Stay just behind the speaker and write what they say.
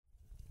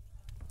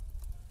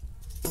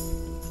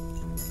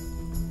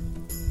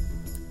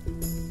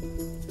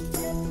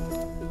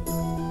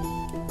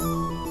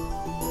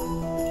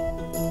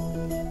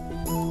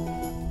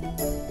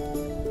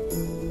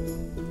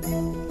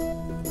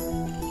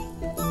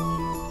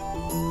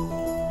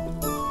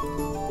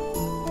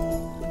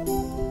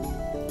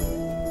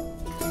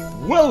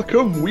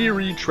Welcome,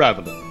 weary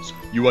travelers.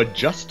 You are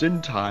just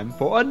in time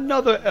for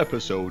another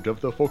episode of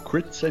the For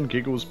Crits and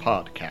Giggles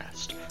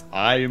podcast.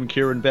 I am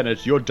Kieran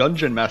Bennett, your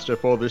dungeon master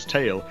for this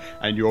tale,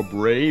 and your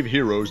brave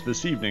heroes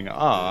this evening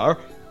are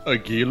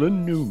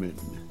Galen Newman,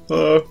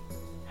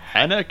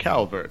 Hannah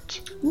Calvert,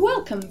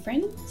 Welcome,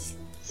 friends.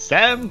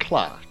 Sam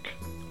Clark,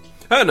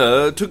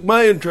 Hannah took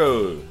my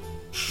intro.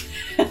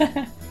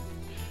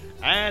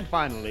 and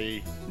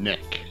finally,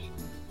 Nick.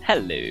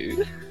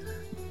 Hello.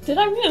 Did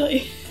I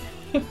really?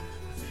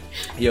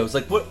 Yeah, I was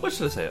like, what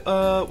should I say?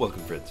 Welcome,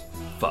 friends.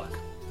 Fuck.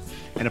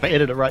 And if I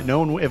edit it right, no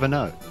one will ever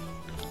know.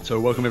 So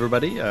welcome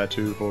everybody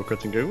to For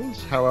Crits and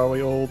Giggles. How are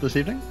we all this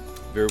evening?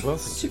 Very well,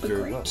 thank Super you.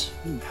 Very great.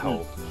 well.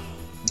 How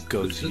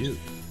goes you?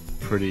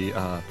 Pretty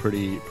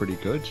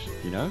good,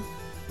 you know.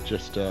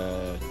 Just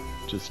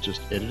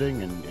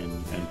editing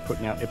and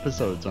putting out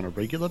episodes on a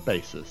regular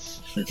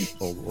basis,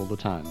 all the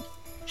time.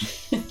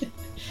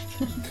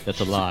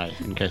 That's a lie.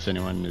 In case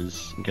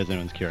anyone's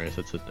curious,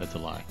 it's a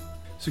lie.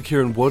 So,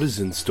 Kieran, what is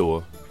in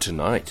store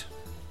tonight?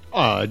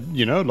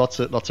 You know, lots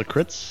of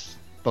crits,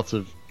 lots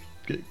of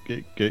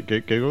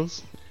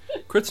giggles.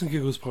 Crits and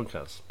Giggles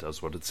podcast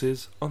does what it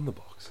says on the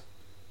box.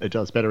 It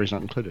does. Batteries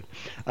not included.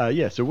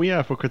 So we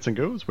are For Crits and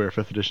Giggles. We're a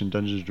 5th edition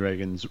Dungeons &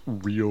 Dragons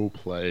real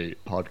play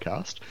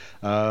podcast.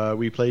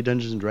 We play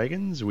Dungeons &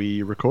 Dragons.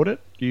 We record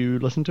it. You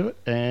listen to it.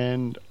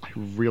 And I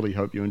really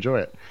hope you enjoy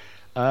it.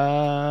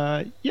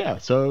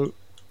 So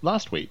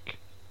last week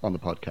on the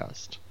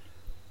podcast,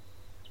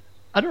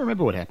 I don't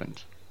remember what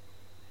happened.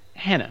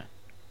 Hannah,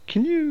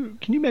 can you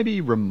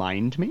maybe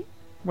remind me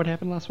what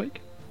happened last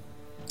week?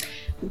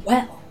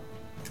 Well,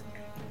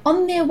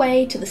 on their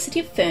way to the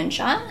city of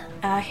Fernshire,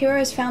 our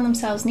heroes found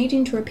themselves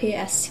needing to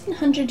repair a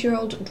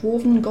 700-year-old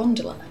dwarven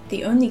gondola,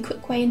 the only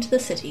quick way into the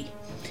city.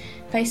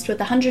 Faced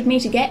with a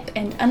 100-metre gap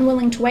and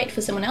unwilling to wait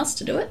for someone else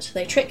to do it,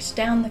 they trekked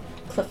down the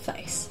cliff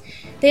face.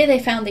 There they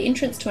found the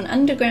entrance to an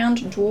underground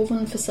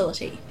dwarven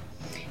facility.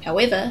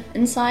 However,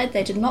 inside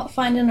they did not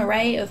find an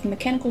array of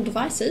mechanical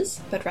devices,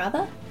 but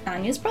rather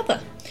Anya's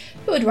brother,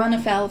 who had run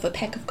afoul of a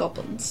pack of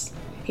goblins.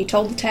 He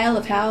told the tale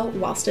of how,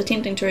 whilst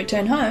attempting to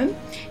return home,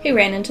 he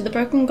ran into the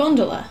broken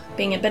gondola.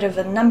 Being a bit of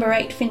a number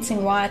 8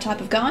 fencing wire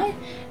type of guy,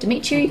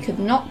 Dimitri could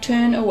not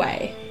turn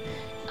away.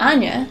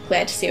 Anya,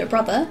 glad to see her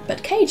brother,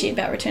 but cagey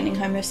about returning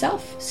home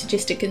herself,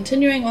 suggested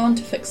continuing on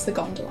to fix the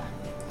gondola.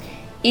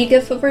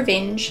 Eager for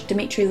revenge,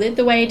 Dimitri led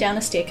the way down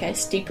a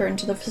staircase deeper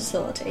into the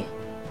facility.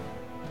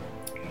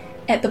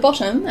 At the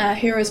bottom, our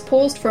heroes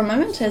paused for a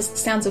moment as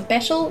sounds of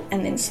battle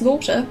and then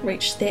slaughter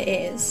reached their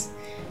ears.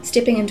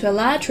 Stepping into a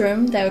large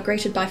room, they were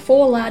greeted by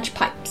 4 large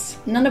pipes,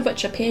 none of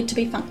which appeared to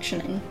be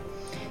functioning.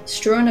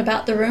 Strewn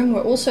about the room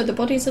were also the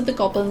bodies of the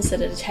goblins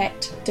that had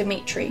attacked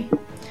Dimitri.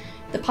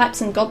 The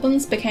pipes and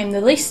goblins became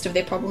the least of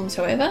their problems,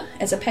 however,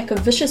 as a pack of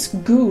vicious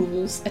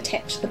ghouls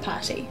attacked the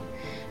party.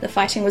 The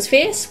fighting was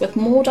fierce, with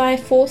Mordai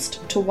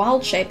forced to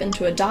wild shape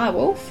into a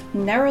direwolf,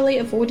 narrowly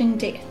avoiding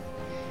death.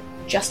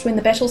 Just when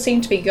the battle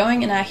seemed to be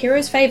going in our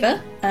hero's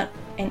favour, an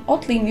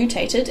oddly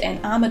mutated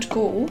and armoured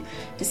ghoul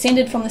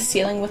descended from the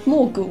ceiling with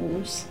more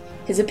ghouls.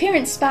 His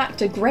appearance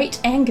sparked a great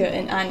anger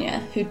in Anya,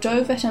 who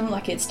dove at him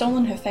like he had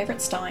stolen her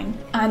favourite stein.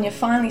 Anya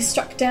finally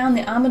struck down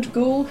the armoured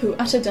ghoul, who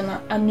uttered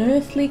an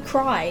unearthly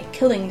cry,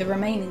 killing the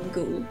remaining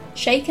ghoul.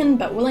 Shaken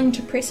but willing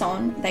to press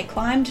on, they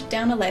climbed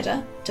down a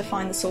ladder to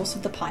find the source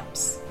of the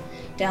pipes.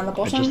 Down the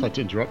bottom... I'd just like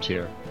to interrupt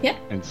here Yep.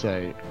 and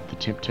say the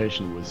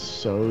temptation was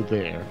so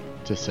there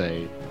to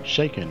say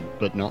shaken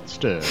but not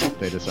stirred,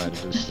 they decided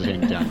to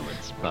descend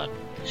downwards, but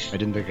I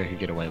didn't think I could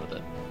get away with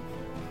it.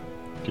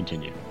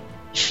 Continue.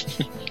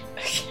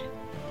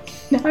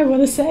 Now I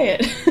want to say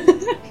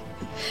it.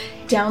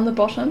 Down the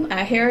bottom,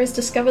 our heroes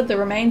discovered the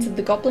remains of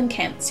the goblin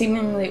camp,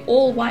 seemingly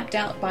all wiped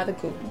out by the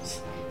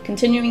ghouls.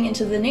 Continuing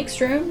into the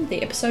next room,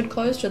 the episode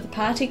closed with the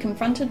party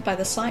confronted by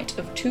the sight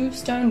of 2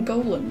 stone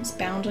golems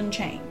bound in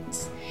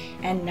chains.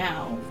 And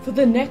now, for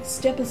the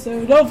next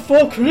episode of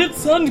For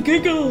Crits and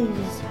Giggles!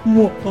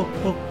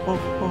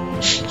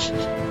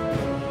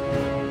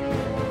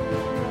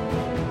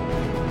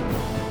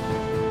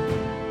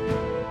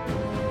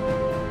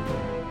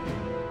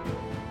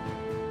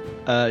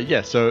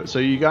 So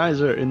you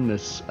guys are in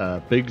this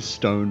big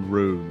stone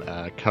room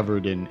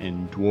covered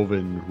in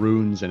dwarven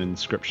runes and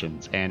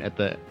inscriptions, and at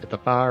the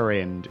far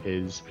end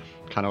is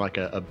kind of like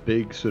a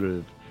big sort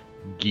of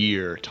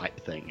gear type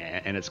thing,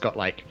 and it's got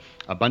like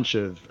a bunch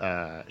of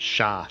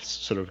shafts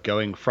sort of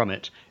going from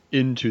it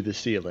into the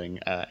ceiling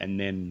and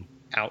then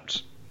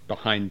out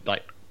behind,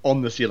 like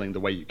on the ceiling the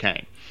way you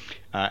came,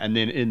 and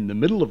then in the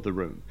middle of the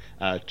room,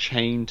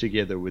 chained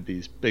together with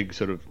these big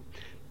sort of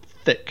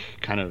thick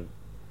kind of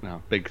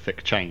big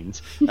thick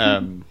chains,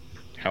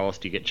 how else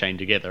do you get chained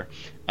together,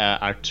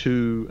 are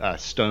 2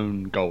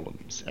 stone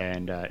golems,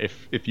 and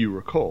if you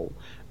recall,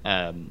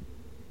 and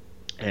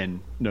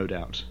no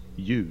doubt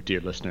you, dear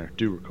listener,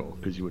 do recall,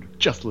 because you would have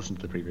just listened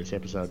to the previous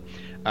episode,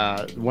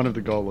 one of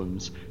the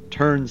golems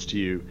turns to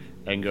you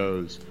and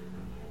goes,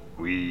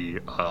 "We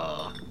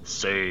are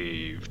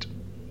saved."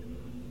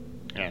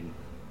 And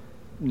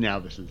now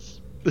this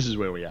is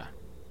where we are.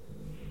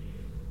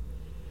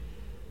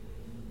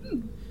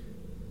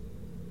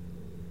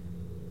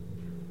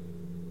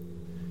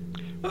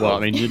 Well, I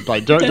mean, you,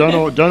 like don't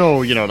all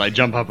like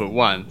jump up at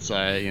once.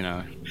 You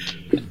know.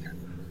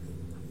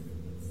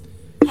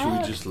 Should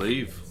we just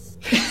leave?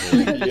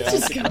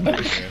 Just go.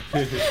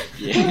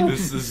 Yeah.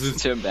 This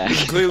is Turn back.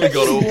 clearly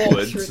got Walk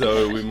awkward, through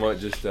so we might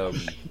just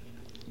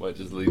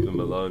leave them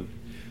alone.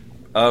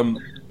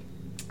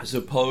 So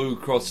Poe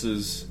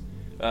crosses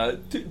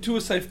to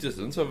a safe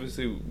distance,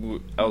 obviously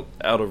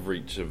out of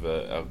reach of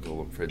our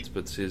golem friends,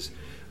 but says,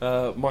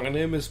 "My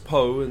name is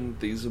Poe, and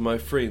these are my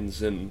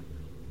friends. And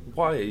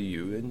why are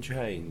you in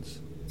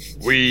chains?"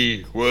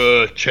 We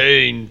were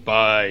chained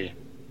by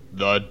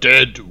the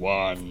dead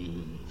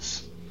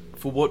ones.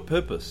 For what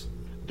purpose?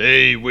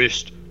 They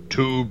wished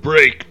to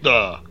break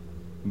the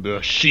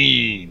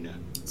machine.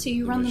 So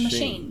you run the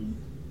machine?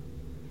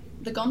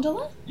 The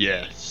gondola?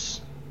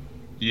 Yes.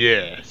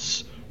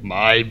 Yes.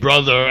 My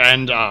brother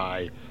and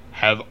I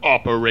have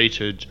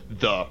operated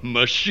the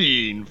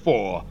machine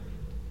for...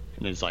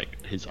 And it's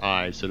like his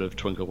eyes sort of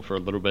twinkle for a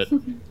little bit.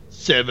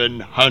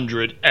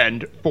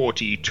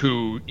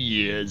 742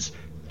 years,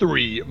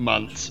 3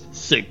 months,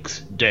 6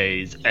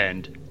 days,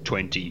 and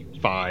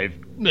 25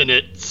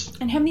 minutes.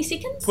 And how many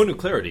seconds? Point of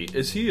clarity: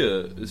 is he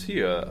a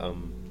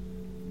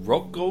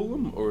rock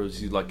golem, or is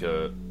he like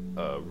a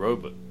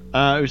robot?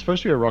 It was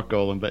supposed to be a rock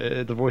golem,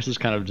 but the voices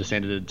kind of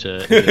descended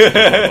into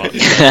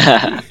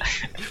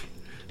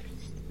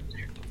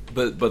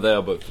But they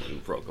are both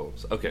rock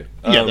golems. Okay.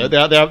 yeah, they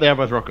are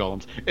both rock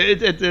golems.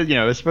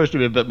 It's supposed to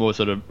be a bit more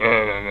sort of,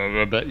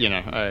 but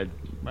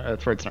my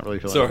throat's not really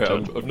feeling. Sorry,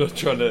 it. I'm not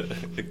trying to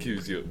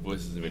accuse your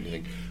voices of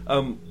anything.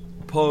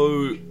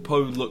 Poe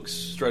looks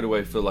straight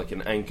away for like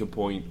an anchor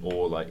point,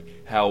 or like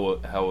how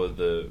are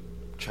the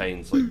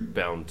chains like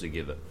bound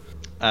together.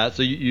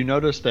 So you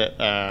notice that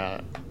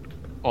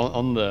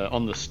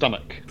on the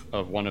stomach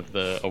of one of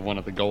the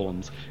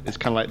golems is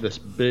kind of like this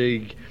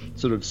big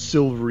sort of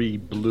silvery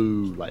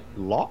blue like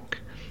lock.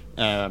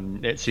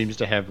 It seems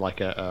to have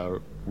like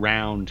a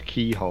round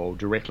keyhole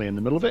directly in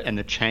the middle of it, and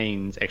the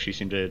chains actually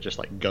seem to just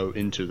like go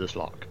into this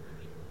lock,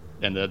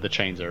 and the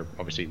chains are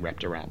obviously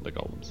wrapped around the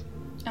golems.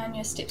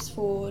 Anya steps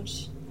forward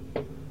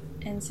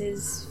and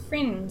says,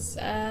 "Friends,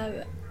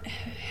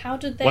 how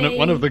did they?"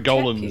 One of the trap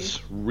you?"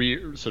 golems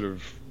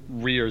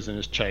rears in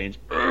his chains.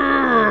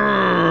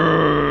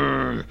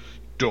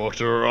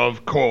 Daughter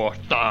of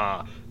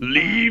Kortha,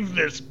 leave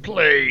this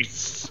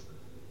place.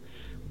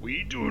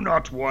 We do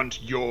not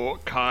want your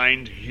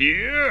kind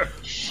here.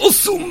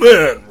 Muscle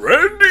Man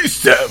Randy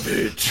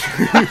Savage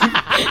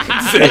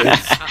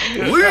says,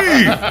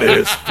 "Leave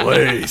this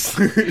place."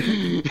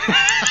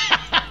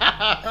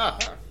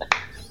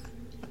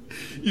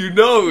 You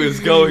know it's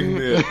going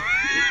there.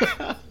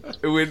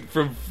 It went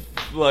from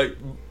like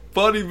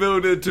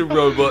bodybuilder to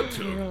robot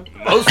to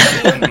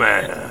Muscle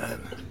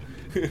Man.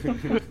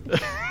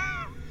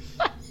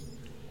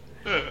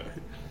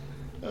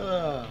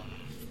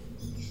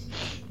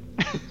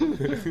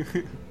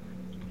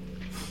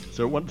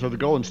 So the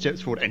golem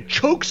steps forward and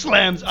choke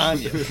slams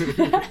Anya.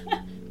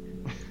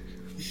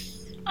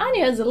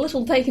 Anya is a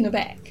little taken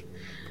aback.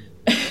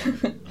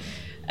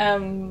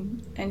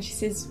 And she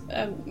says,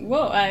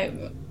 "Well,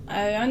 I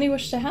only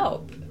wish to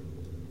help.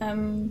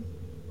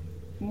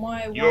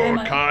 Why Your am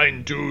I?"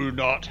 kind do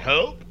not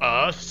help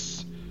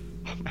us.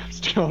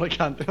 I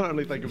can't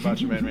only think of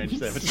Macho Man Randy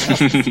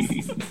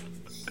Savage.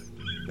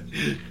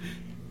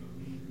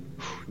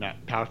 Now,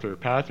 power through.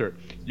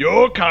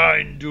 Your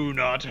kind do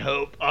not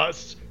help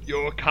us.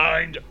 Your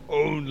kind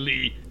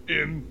only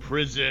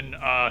imprison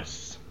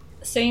us.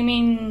 So you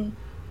mean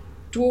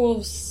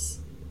dwarves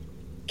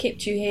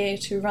kept you here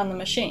to run the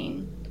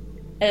machine?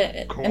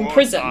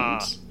 Imprisoned?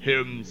 Kortha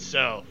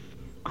himself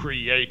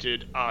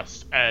created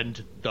us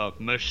and the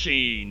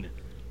machine,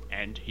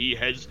 and he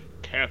has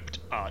kept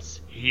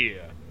us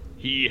here.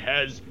 He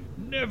has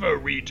never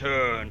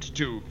returned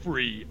to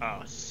free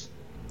us.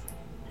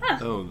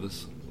 Oh,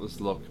 this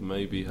lock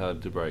may be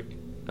hard to break.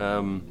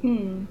 If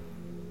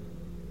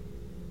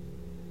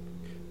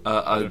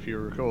you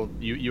recall,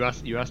 you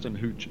asked them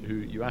who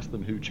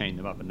chained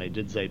them up, and they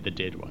did say the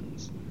dead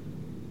ones.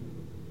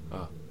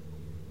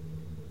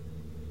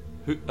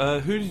 Who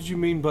did you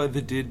mean by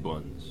the dead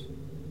ones?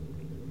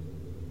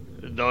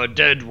 The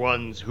dead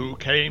ones who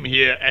came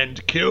here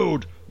and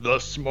killed the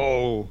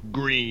small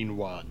green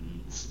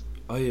ones.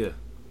 Oh yeah,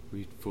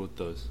 we fought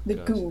those The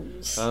guys.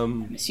 ghouls,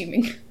 I'm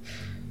assuming.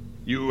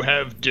 You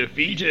have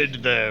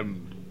defeated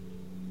them.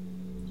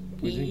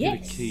 We didn't get a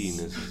Yes. key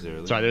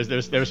necessarily. Sorry, there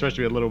was supposed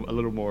to be a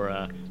little more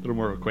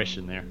of a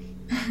question there.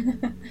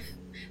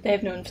 They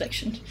have no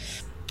inflection.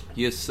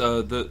 Yes,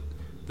 the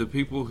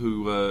people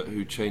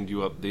who chained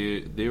you up,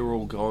 they're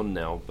all gone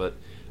now, but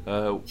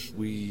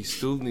we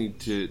still need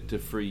to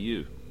free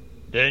you.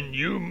 Then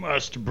you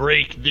must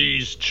break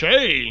these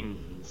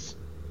chains.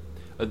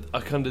 I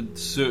kind of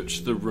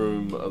searched the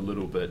room a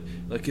little bit.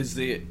 Like, is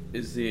there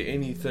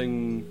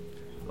anything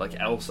like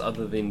else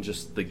other than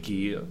just the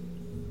gear?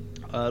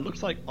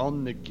 Looks like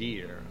on the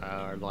gear,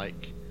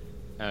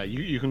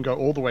 you can go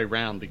all the way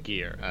around the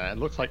gear. It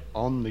looks like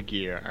on the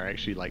gear are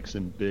actually like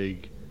some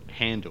big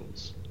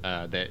handles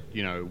that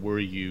were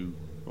you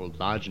or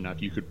large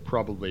enough, you could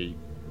probably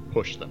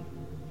push them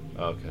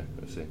Okay,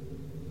 I see.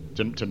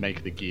 to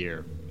make the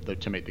gear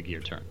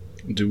turn.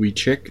 Do we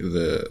check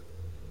the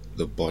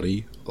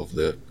body of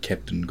the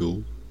Captain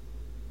Ghoul?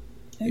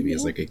 Maybe he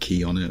has like a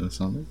key on it or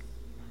something.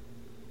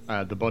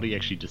 The body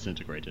actually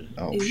disintegrated.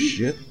 Oh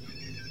shit!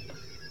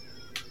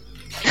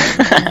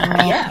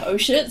 Yeah, oh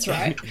shit's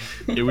right.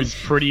 It was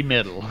pretty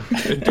metal.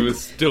 Into a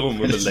storm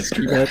with This is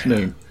too electric.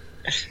 happening.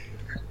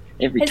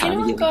 Every Has time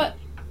anyone you got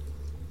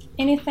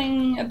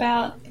anything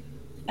about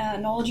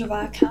knowledge of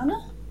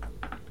Arcana?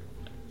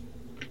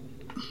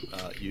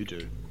 You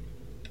do.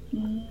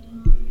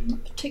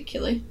 Not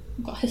particularly.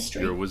 I've got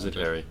history. You're a wizard,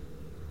 Harry.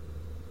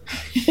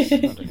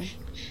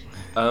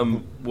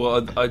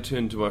 Well, I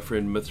turned to my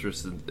friend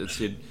Mithras and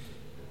said,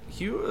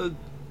 "You,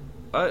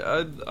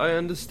 I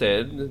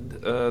understand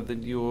that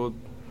your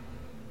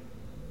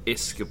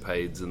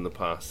escapades in the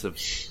past have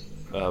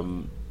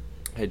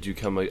had you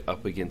come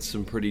up against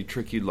some pretty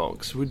tricky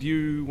locks. Would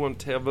you want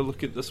to have a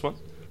look at this one?"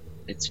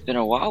 It's been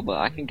a while, but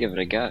I can give it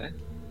a go.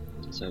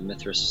 So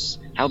Mithras,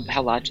 how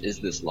large is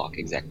this lock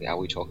exactly? Are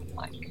we talking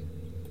like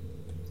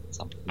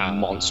some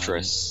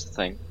monstrous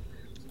thing?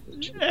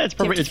 Yeah, it's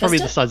probably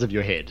the size of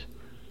your head.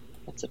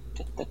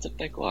 That's a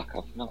big lock.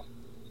 I've not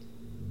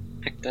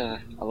picked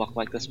a lock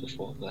like this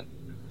before, but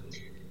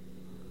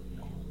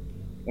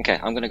okay,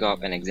 I'm gonna go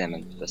up and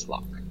examine this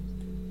lock.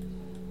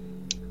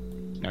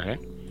 Okay.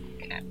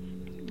 Okay.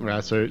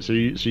 So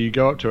you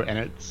go up to it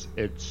and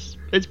it's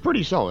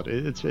pretty solid.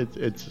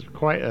 It's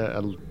quite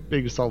a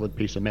big solid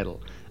piece of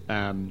metal.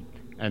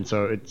 And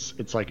so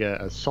it's like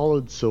a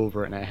solid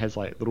silver, and it has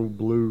like little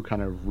blue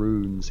kind of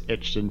runes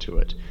etched into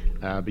it.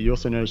 But you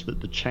also notice that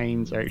the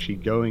chains are actually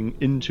going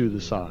into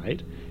the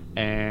side.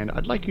 And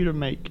I'd like you to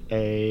make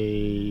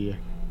an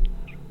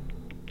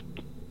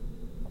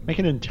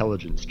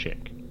intelligence check.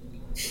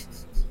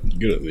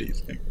 Good at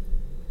these things.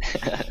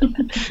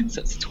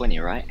 So it's 20,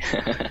 right?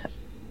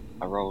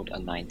 I rolled a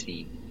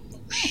 19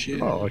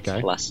 Shit. Oh, okay.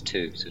 plus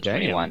 2, so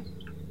Damn. 21.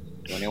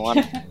 21.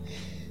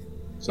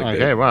 It's like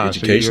Okay, the wow. So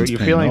education's you're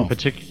paying feeling off.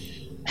 particular.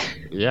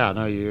 Yeah,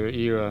 no,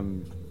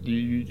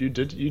 you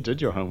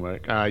did your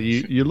homework.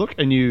 You look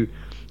and you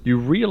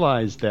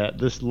realize that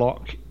this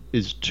lock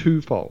is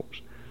twofold.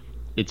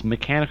 It's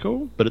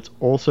mechanical, but it's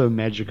also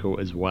magical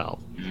as well.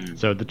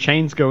 So the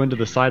chains go into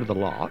the side of the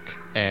lock,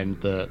 and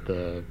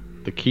the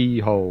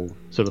keyhole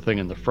sort of thing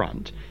in the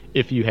front.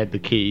 If you had the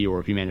key, or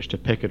if you managed to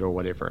pick it, or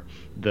whatever,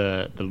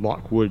 the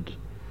lock would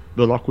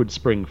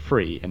spring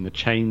free, and the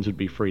chains would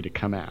be free to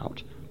come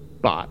out,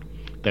 but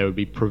they would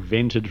be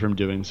prevented from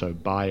doing so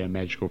by a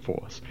magical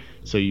force.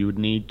 So you would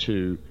need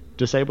to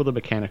disable the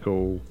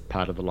mechanical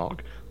part of the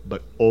lock,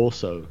 but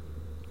also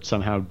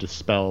somehow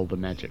dispel the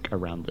magic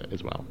around it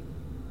as well.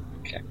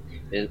 Okay.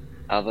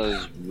 Are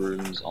those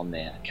runes on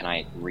there? Can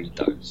I read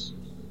those?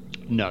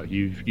 No,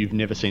 you've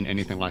never seen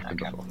anything like them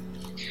Okay. before.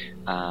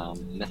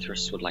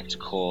 Mithras would like to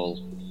call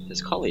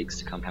his colleagues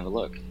to come have a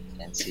look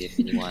and see if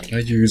anyone Can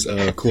I use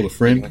call a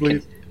friend,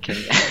 anyone please?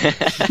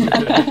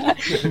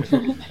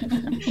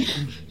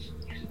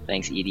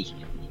 Thanks, Edie.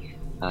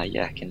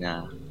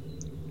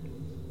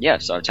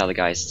 So I'll tell the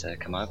guys to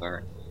come over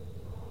and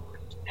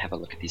have a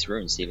look at these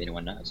runes, see if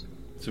anyone knows.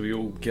 So we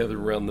all gather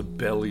around the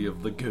belly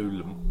of the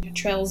golem.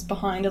 Trails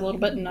behind a little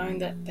bit, knowing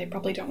that they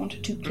probably don't want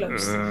it too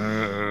close.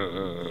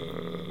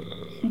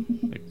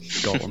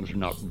 Golem's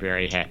not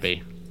very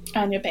happy.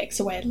 Anya backs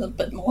away a little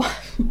bit more.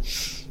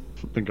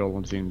 The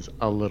golem seems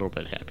a little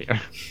bit happier.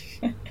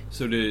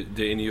 So do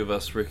any of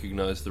us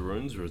recognise the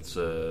runes, or it's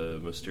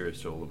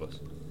mysterious to all of us?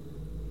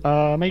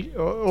 I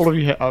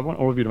want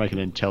all of you to make an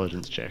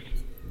intelligence check.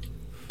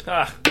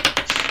 Ah!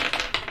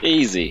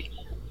 Easy.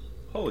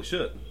 Holy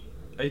shit.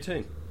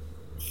 18.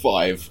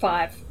 5.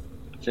 5.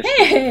 50.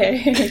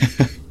 Hey!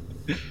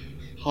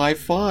 High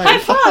five. High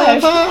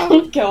five!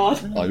 Oh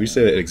god. Oh, we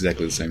said it at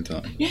exactly the same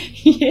time.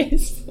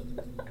 Yes.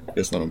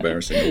 That's not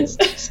embarrassing. It's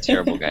It's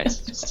terrible,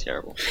 guys. It's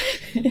terrible.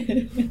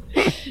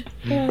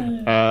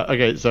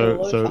 Okay,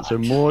 so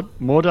Oh,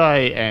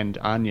 Mordai and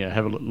Anya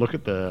have a look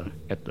at the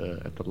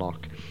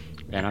lock,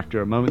 and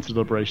after a moment's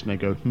deliberation, they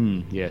go,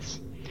 yes,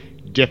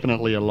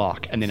 definitely a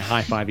lock, and then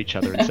high five each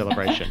other in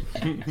celebration.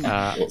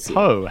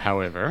 Poe,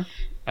 however,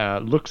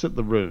 looks at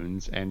the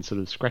runes and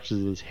sort of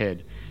scratches his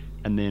head,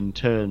 and then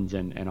turns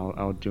and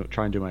I'll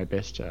try and do my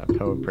best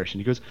Poe impression.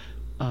 He goes,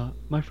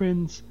 my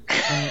friends,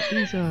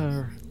 these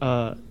are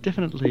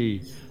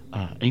definitely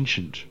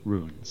ancient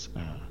runes.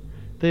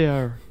 They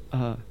are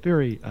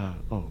very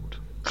old,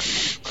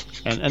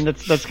 and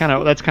that's kind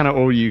of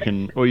all you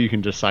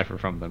can decipher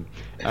from them.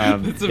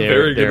 That's a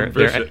very good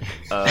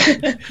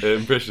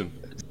impression.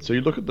 So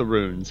you look at the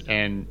runes,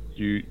 and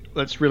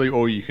that's really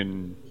all you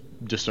can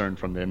discern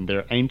from them.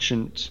 They're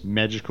ancient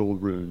magical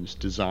runes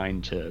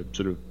designed to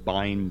sort of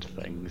bind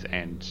things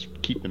and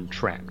keep them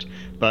trapped.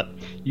 But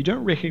you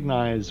don't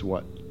recognize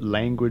what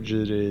language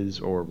it is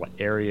or what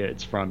area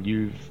it's from.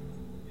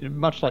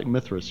 Much like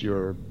Mithras,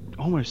 you're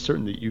almost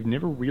certain that you've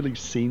never really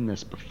seen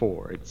this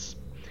before. It's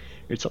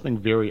something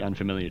very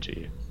unfamiliar to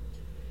you.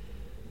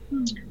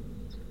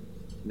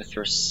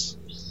 Mithras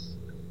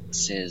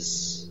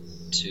says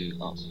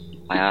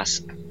I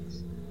ask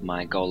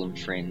my golem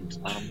friend,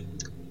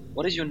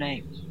 what is your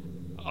name?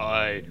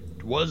 I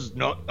was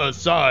not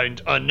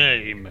assigned a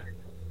name.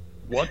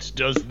 What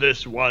does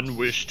this one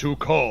wish to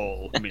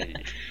call me?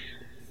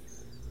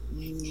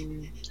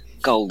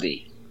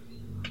 Goldie.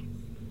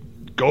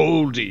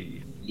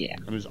 Goldie. Yeah.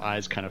 And his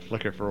eyes kind of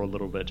flicker for a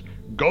little bit.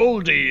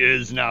 Goldie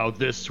is now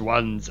this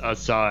one's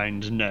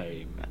assigned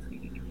name.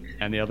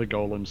 And the other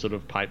golem sort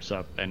of pipes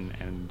up,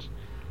 and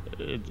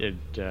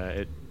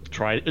it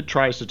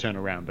tries to turn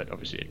around, but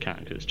obviously it can't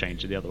because it's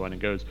changed to the other one,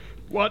 and goes,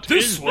 "What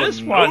This is one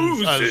this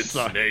one's knows its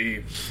assi-"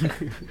 name.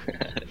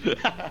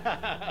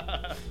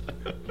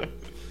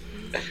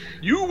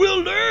 You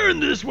will learn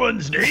this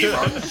one's name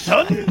on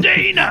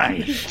Sunday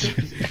night.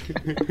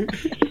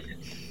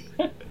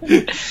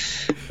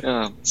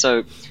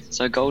 So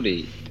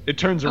Goldie. It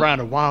turns around,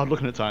 a wild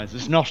look in its eyes.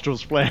 Its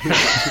nostrils flare.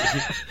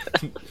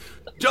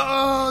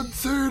 John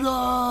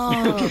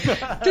Cena!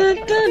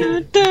 Dun,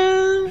 dun,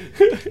 dun.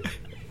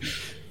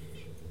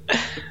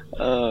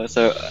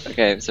 So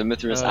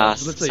Mithras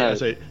asks. Let's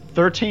say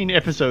 13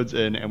 episodes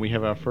in, and we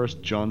have our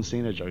first John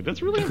Cena joke.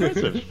 That's really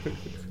impressive.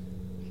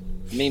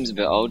 Meme's a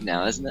bit old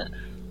now, isn't it?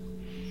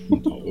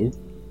 No.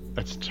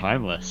 That's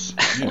timeless.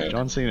 Yeah.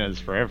 John Cena is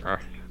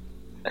forever.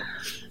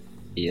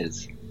 He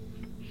is.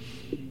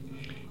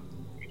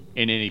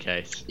 In any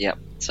case. Yep.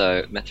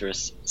 So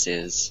Mithras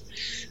says,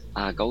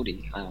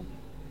 Goldie,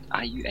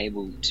 are you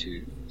able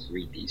to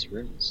read these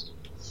runes?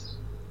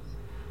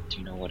 Do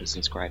you know what is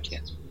inscribed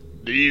here?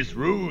 These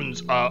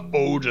runes are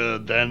older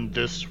than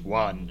this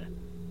one.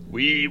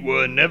 We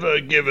were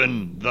never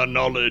given the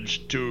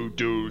knowledge to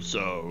do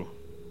so.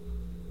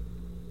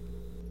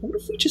 What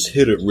if we just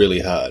hit it really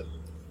hard?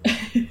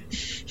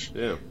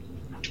 Yeah.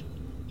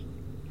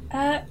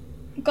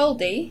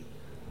 Goldie.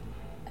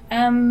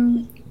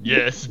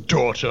 Yes,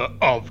 daughter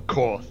of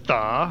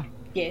Korthar.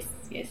 Yes.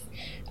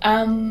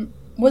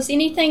 Was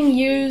anything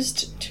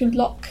used to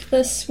lock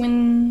this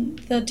when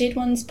the dead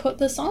ones put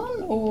this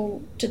on,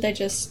 or did they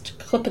just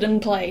clip it in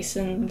place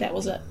and that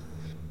was it?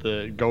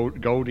 The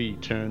Goldie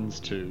turns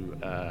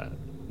to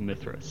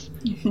Mithras,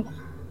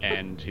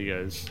 and he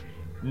goes,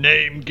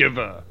 "Name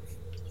giver.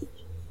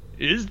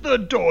 Is the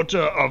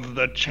daughter of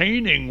the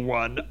chaining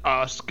one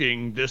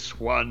asking this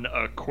one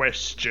a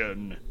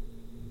question?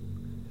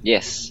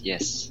 Yes,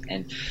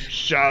 and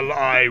Shall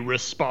I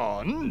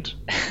respond?"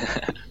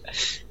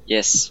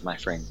 yes, my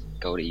friend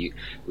Goldie,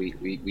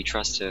 we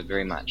trust her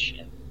very much,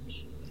 and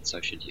so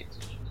should you.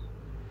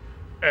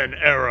 An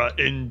error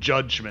in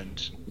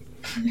judgment.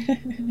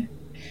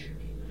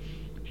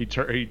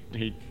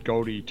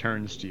 Goldie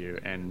turns to you,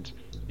 and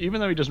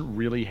even though he doesn't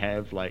really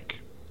have like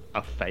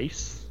a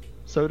face,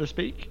 so to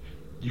speak,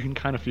 you can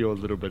kind of feel a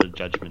little bit of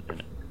judgment in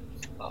it.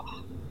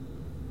 Oh.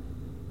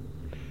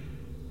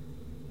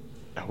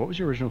 What was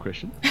your original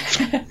question?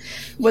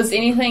 Was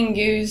anything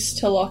used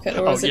to lock it,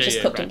 or was it yeah, just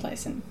yeah, clipped right. in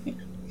place?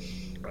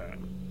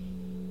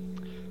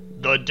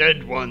 The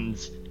dead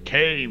ones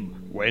came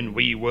when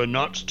we were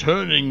not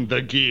turning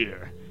the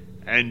gear,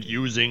 and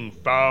using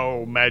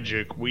foul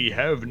magic we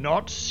have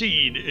not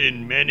seen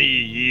in many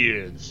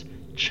years,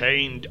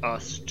 chained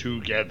us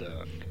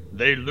together.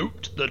 They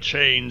looped the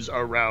chains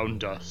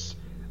around us,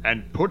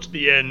 and put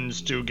the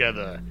ends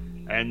together,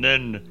 and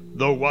then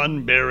the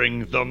one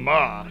bearing the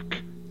mark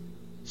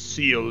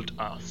sealed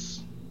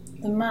us.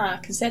 The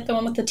mark, is that the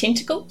one with the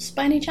tentacles,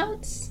 by any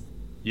chance?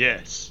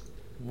 Yes,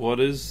 What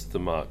is the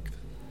mark?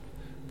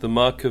 The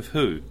mark of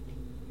who?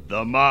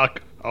 the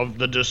mark of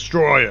the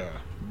Destroyer,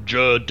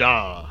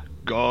 Jerdar,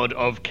 god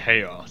of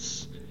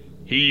chaos.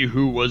 He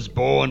who was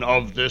born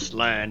of this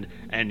land,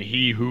 and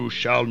he who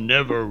shall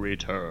never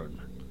return.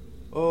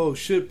 Oh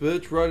shit,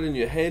 bitch, right in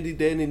your handy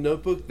dandy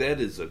notebook? That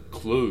is a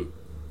clue.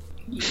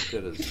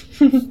 That is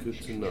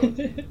good to know.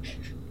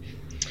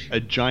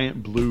 A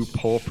giant blue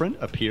paw print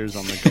appears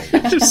on the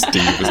gold.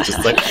 Steve was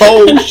just like,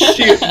 oh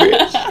shit,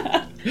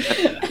 bitch.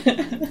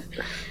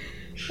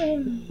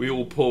 We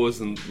all pause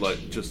and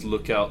like just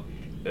look out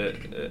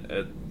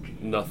at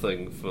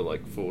nothing for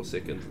like 4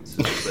 seconds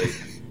and say,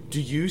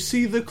 "Do you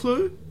see the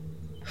clue?"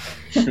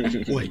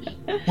 Wait,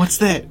 what's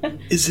that?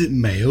 Is it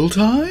mail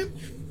time?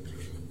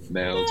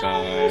 Mail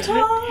time.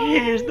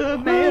 Here's the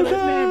mail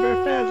that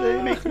never fails.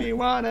 It makes me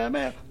wanna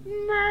mail.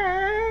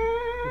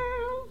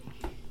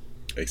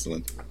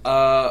 Excellent.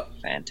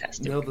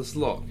 Fantastic. Now this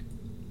lock.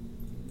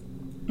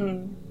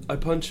 I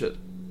punch it.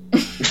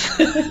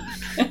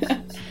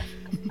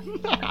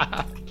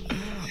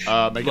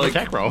 Make an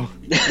attack roll.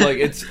 Like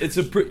it's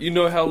a you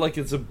know how like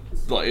it's a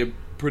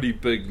pretty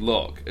big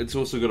lock. It's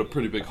also got a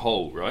pretty big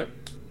hole, right?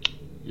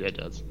 Yeah, it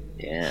does.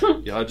 Yeah.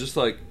 Yeah, I just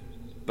like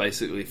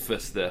basically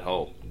fist that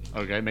hole.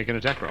 Okay, make an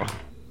attack roll.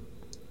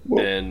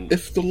 Well, And-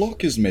 if the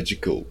lock is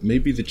magical,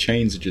 maybe the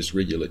chains are just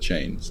regular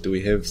chains. Do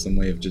we have some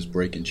way of just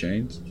breaking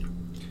chains?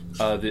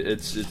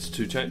 It's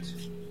 2 chains.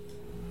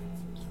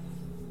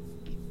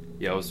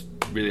 Yeah, I was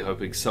really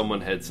hoping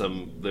someone had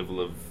some level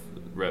of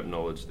rap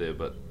knowledge there,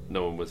 but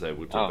No one was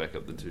able to Oh. back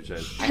up the 2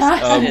 chains.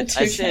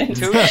 I said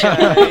 2 chains.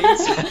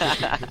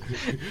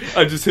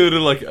 I just heard it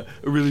like a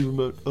really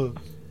remote. Oh,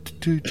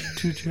 two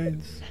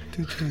chains.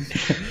 2 chains.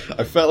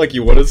 I felt like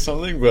you wanted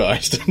something, but I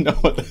just didn't know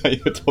what the hell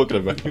you were talking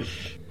about.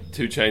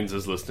 2 Chains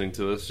is listening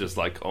to this, just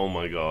like, oh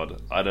my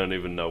god, I don't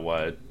even know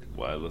why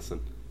I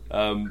listen.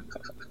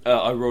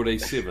 I rolled a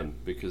 7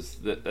 because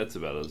that's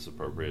about as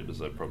appropriate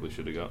as I probably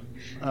should have got.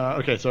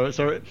 Okay, so it's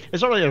not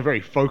really a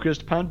very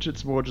focused punch.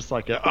 It's more just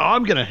like,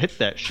 I'm gonna hit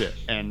that shit,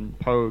 and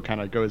Poe kind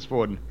of goes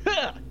forward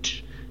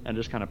and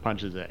just kind of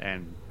punches it,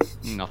 and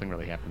nothing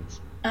really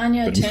happens.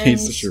 Anya But it made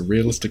turns. such a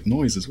realistic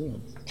noise as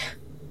well.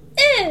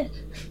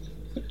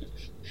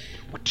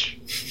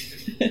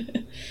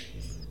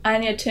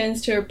 Anya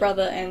turns to her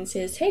brother and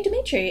says, "Hey,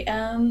 Dimitri,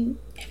 have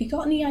you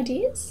got any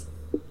ideas?"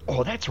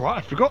 Oh, that's right.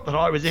 I forgot that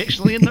I was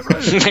actually in the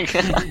room.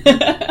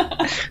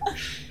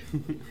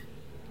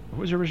 What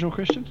was your original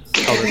question?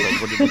 Oh,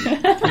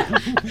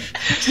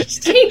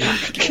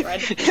 that's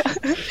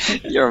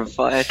right. You're on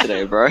fire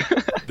today, bro.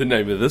 The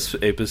name of this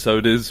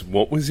episode is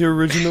What Was Your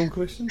Original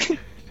Question? So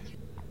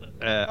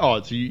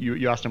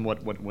you asked him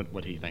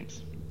what he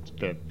thinks. It's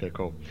fair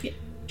call.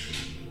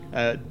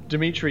 Yeah.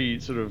 Dimitri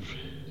sort of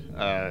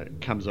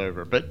comes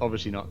over, but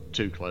obviously not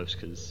too close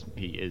because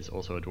he is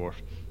also a dwarf.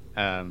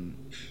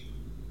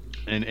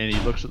 And he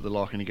looks at the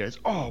lock and he goes,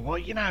 "Oh,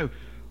 well,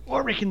 I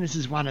reckon this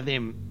is one of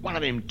them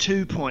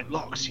 2-point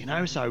locks,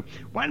 So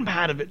one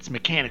part of it's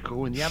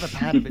mechanical and the other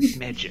part of it's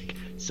magic.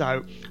 So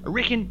I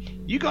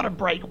reckon you got to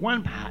break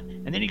one part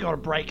and then you got to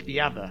break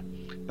the other.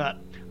 But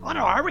I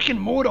don't know. I reckon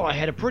Mordai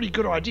had a pretty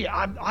good idea.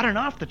 I don't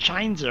know if the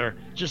chains are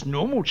just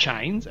normal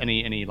chains." And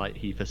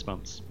he fist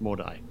bumps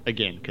Mordai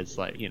again because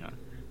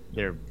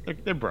they're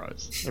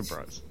bros. They're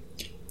bros.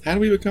 How do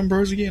we become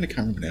bros again? I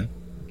can't remember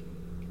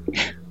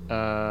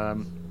now.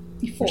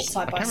 You fought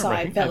side by I can't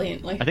remember. side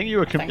valiantly. I think you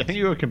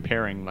were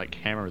comparing like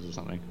hammers or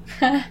something.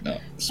 No,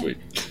 sweet.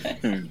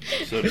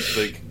 So to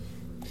speak.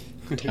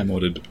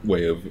 Time-ordered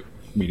way of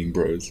meeting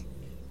bros.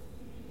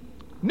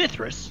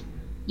 Mithras,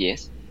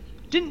 Yes.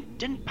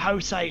 didn't Poe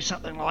say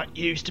something like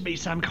you used to be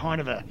some kind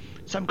of a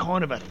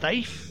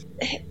thief?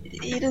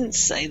 He didn't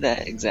say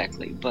that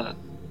exactly, but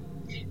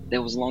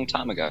that was a long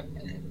time ago.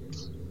 And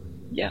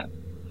yeah,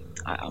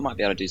 I might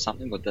be able to do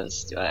something with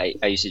this.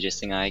 Are you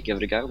suggesting I give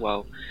it a go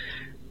while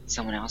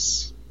someone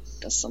else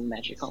does some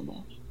magic on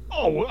that?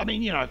 Oh, I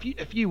mean,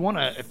 if you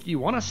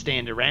wanna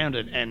stand around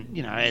and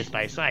as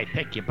they say,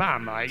 pick your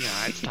bum,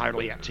 it's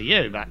totally up to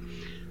you. But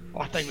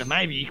I think that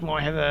maybe you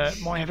might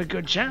have a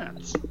good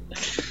chance.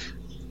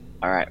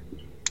 All right,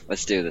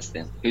 let's do this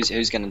then.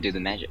 Who's gonna do the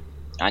magic?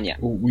 Anya.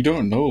 Well, we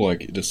don't know,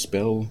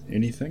 dispel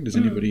anything. Does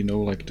anybody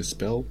know,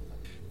 dispel?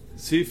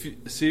 See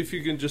if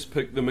you can just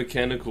pick the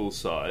mechanical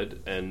side,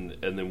 and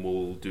then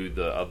we'll do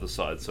the other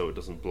side so it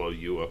doesn't blow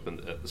you up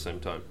at the same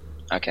time.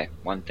 Okay,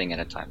 one thing at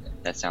a time then.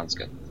 That sounds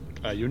good.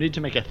 You'll need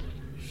to make a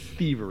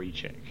thievery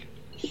check.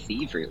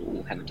 Thievery.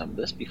 Ooh, haven't done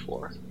this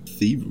before.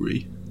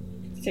 Thievery?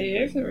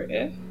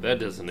 That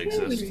doesn't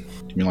exist.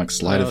 You mean like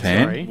sleight of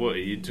hand? Sorry. What are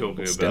you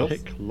talking Stealth?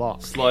 about? Pick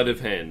lock. Sleight of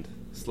hand.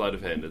 Sleight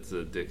of hand. It's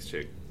a dex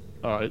check.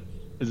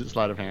 Is it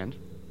sleight of hand?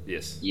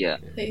 Yes. Yeah.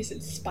 They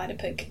said spider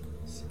pig.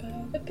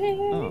 Spider pig.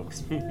 Oh.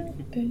 Spider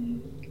pig.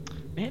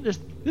 Man,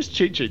 this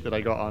cheat sheet that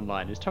I got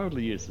online is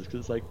totally useless because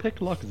it's like pick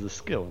lock is a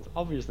skill. It's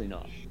obviously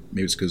not.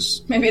 Maybe it's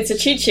because... Maybe it's a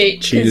cheat sheet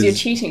because Cheaters- you're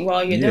cheating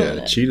while you're doing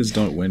Yeah, it. cheaters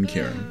don't win,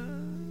 Karen.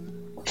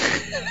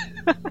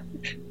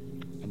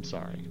 I'm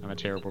sorry. I'm a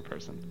terrible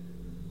person.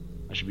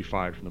 I should be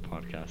fired from the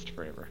podcast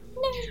forever.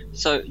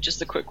 So,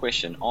 just a quick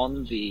question.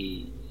 On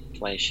the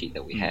player sheet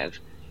that we have,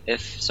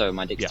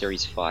 my dexterity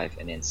is 5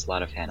 and then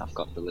sleight of hand I've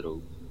got the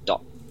little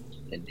dot.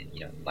 And then,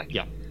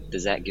 Yeah.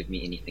 does that give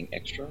me anything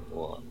extra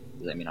or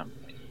does that mean I'm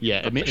Yeah,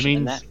 it proficient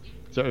in means. that?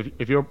 So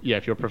if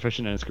you're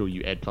proficient in a skill,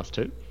 you add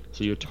 +2.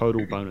 So your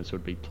total bonus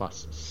would be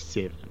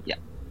 +7. Yeah.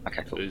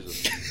 Okay, cool.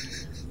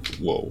 Jesus.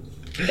 Whoa.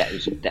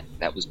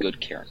 That was good,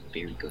 Karen.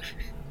 Very good.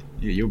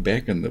 Yeah, you're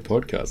back in the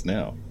podcast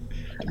now.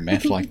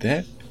 Math like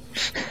that?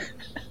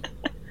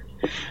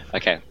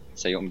 Okay,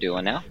 so you want me to do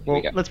one now? Here Well,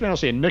 we go. let's be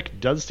honest here. Nick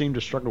does seem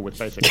to struggle with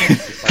basic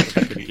maths, despite the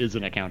fact that he is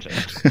an accountant.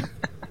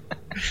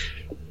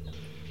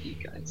 You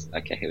guys.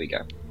 Okay, here we go.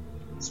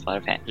 Sleight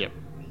of hand. Yep.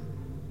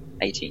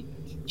 18.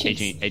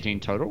 18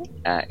 total.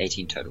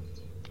 18 total.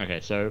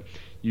 Okay, so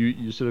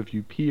you sort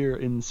of peer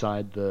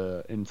inside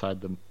the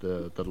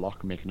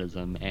lock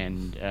mechanism,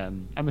 and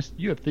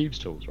you have thieves'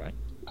 tools, right?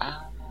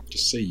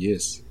 Just say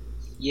yes.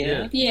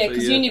 Yeah. Yeah,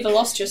 because you never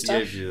lost your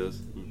stuff. Yeah,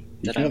 yes. You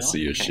Did I can't not? see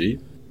your Okay.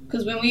 sheet.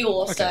 Because when we all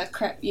lost our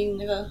crap, you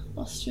never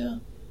lost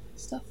your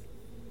stuff.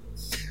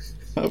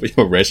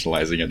 You're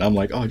rationalizing it. And I'm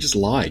like, oh, just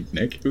lie,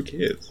 Nick. Who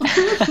cares?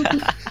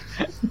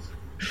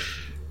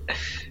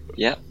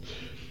 Yeah.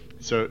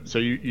 So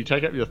you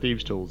take up your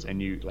thieves' tools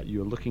and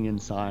you're looking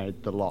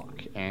inside the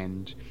lock,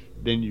 and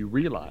then you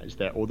realize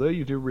that although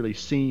you've never really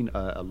seen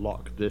a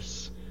lock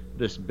this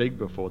big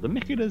before, the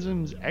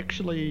mechanism's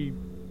actually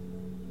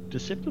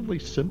deceptively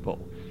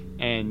simple,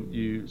 and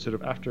you sort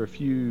of, after a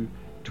few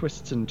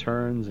twists and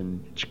turns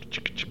and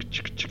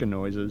chicka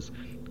noises,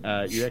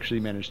 you actually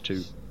manage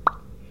to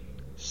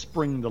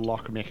spring the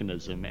lock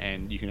mechanism,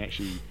 and you can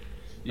actually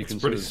It's a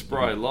pretty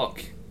spry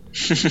lock.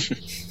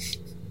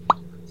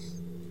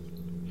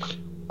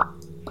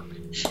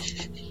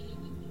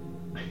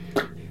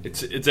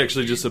 It's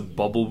actually just a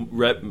bubble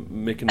wrap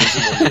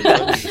mechanism.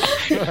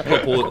 Pop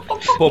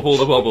all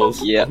the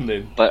bubbles. Yeah, and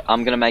then, but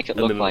I'm gonna make it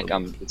and look then like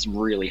it'll- it's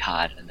really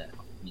hard, and then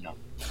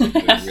doing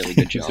a really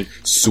good job.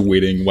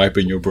 Sweating,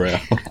 wiping your brow.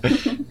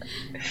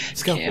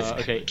 Careful,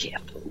 okay.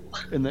 careful.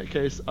 In that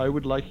case, I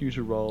would like you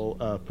to roll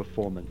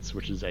performance,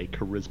 which is a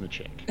charisma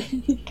check.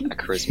 A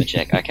charisma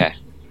check. Okay.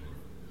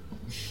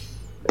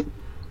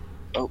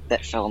 Oh,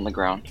 that fell on the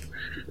ground.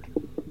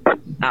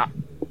 Ow.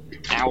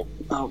 Ow.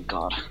 Oh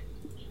god.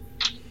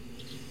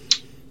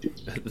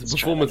 The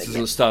performance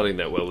isn't starting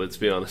that well, let's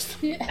be honest.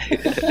 Yeah.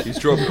 He's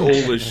dropped all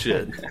this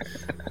shit.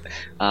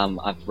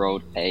 I've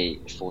rolled a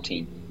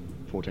 14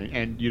 14.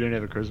 And you don't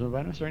have a charisma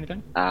bonus or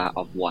anything?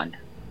 of 1.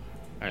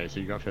 Alright, so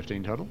you got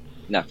 15 total?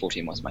 No,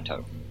 14 was my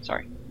total.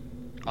 Sorry.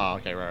 Oh,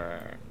 okay, right.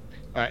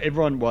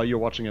 Everyone, while you're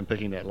watching him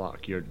picking that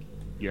lock, you're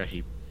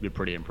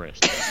pretty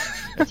impressed.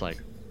 It's like,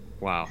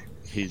 wow,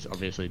 he's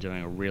obviously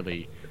doing a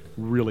really,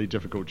 really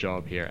difficult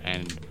job here.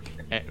 And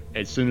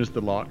as soon as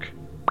the lock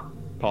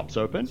pops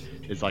open,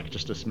 it's like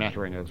just a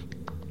smattering of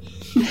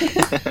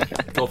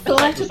Golf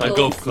Collectibles. clap. A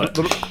golf clap.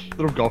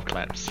 little golf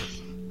claps.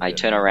 I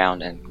turn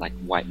around and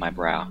wipe my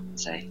brow and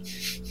say,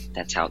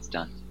 "That's how it's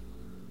done."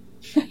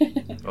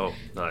 Oh,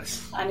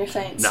 nice. On your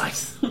face.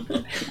 Nice.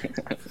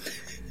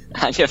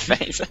 On your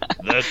face.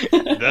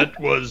 That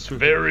was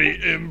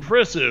very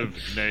impressive,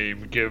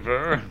 name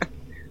giver.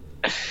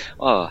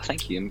 Oh,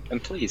 thank you,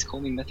 and please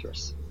call me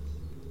Mithras.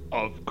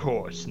 Of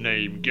course,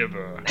 name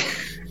giver.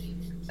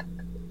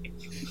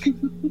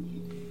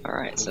 All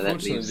right, so that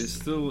Unfortunately, leaves. this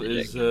still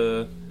is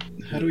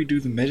How do we do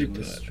the magic part?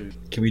 mystery.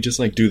 Can we just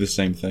do the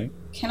same thing?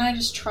 Can I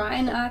just try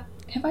an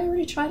Have I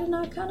already tried an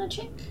Arcana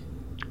check?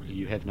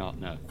 You have not,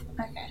 no.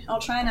 Okay,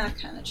 I'll try an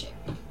Arcana check.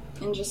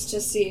 And just to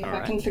see if I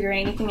Alright. can figure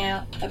anything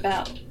out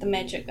about the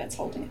magic that's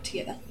holding it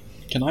together.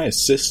 Can I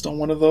assist on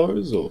one of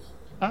those, or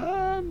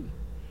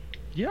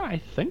Yeah,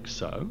 I think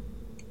so.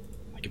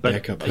 like But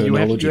back up you her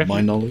have- knowledge you of have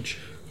my to- knowledge?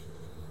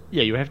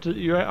 Yeah, you have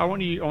to. I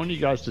want you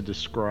guys to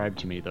describe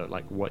to me though,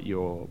 what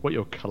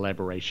your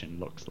collaboration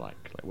looks like.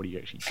 Like, what are you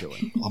actually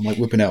doing? I'm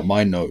whipping out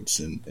my notes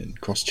and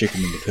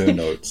cross-checking them with her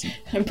notes and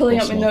I'm pulling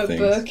out my Small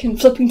notebook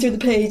and flipping through the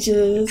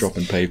pages.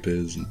 dropping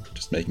papers and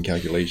just making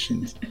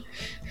calculations.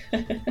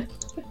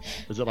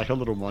 Is it like a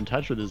little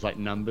montage where there's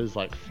numbers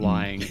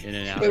flying in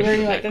and out? We're of the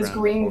wearing those background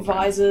green of the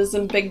foreground? visors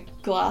and big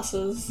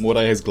glasses.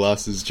 Mordai has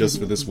glasses just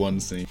for this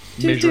one scene.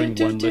 Measuring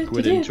one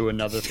liquid into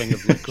another thing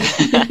of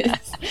liquid.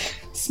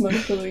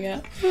 Smoke billowing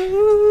out. We're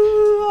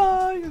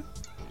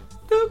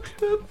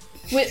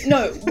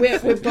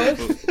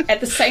both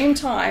at the same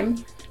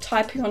time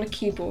typing on a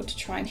keyboard to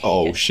try and hack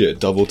Oh it. shit,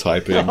 double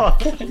typing.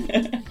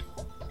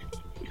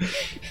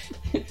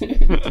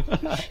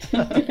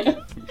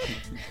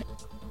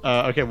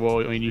 Okay, well,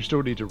 I mean, you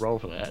still need to roll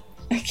for that.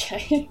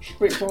 Okay.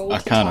 Re-roll.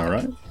 Arcana,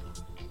 right?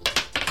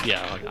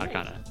 Yeah, I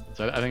kind of.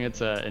 So I think it's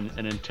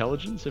an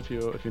intelligence if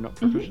you're not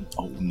proficient.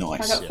 Oh,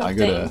 nice. I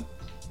got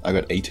I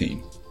got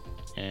 18.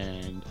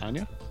 And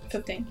Anya,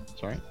 15.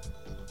 sorry,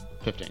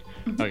 15.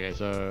 Okay,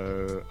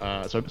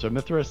 so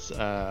Mithras,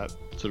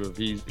 sort of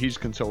he's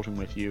consulting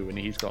with you, and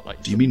he's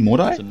got Do you mean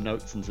Mordai? some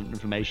notes and some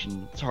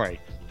information. Sorry,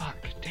 fuck,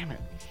 damn it.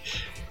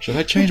 Should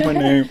I change my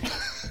name?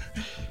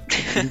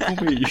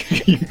 you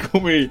can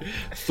call me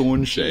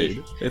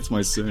Thornshade. That's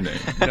my surname.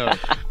 No.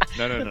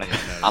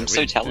 I'm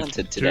so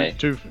talented today.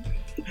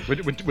 We're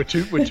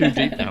too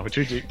deep now. We're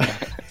too deep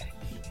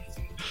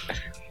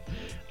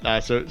now.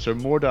 So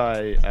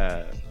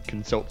Mordai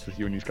consults with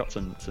you, and he's got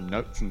some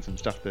notes and some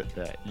stuff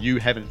that you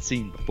haven't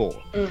seen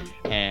before.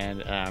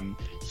 And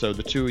so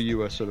the two of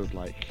you are sort of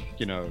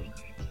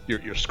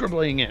you're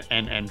scribbling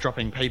and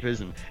dropping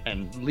papers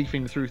and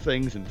leafing through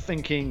things and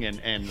thinking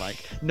and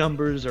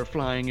numbers are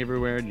flying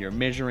everywhere, and you're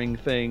measuring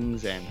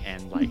things and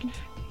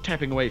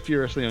tapping away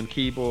furiously on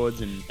keyboards,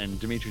 and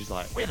Dimitri's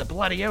like, where the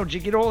bloody hell did you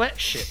get all that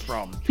shit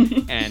from?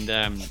 and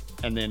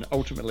then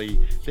ultimately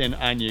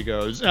Anya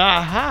goes,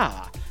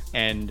 aha,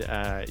 and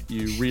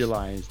you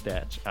realize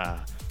that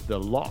the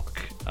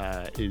lock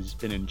is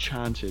been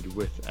enchanted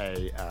with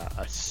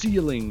a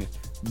sealing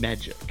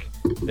magic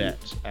that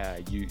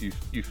you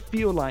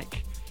feel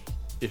like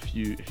if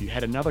you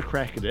had another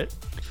crack at it,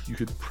 you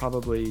could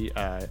probably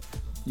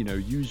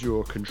use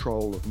your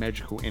control of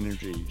magical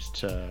energies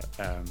to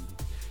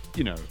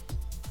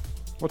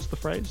what's the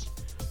phrase?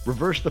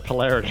 Reverse the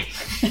polarity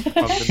of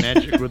the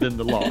magic within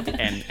the lock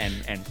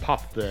and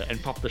pop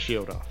the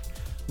shield off.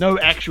 No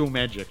actual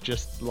magic,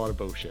 just a lot of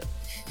bullshit.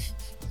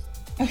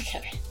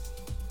 Okay.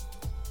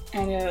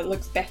 And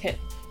looks back at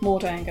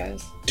Mordai and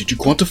goes, Did you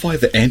quantify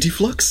the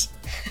anti-flux?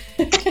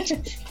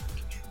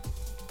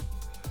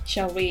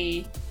 shall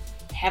we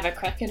have a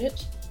crack at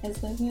it, as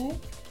they say?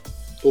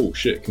 Oh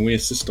shit, can we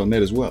assist on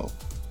that as well?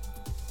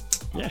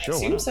 Yeah, I sure. Why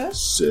assume not? so.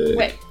 Sick.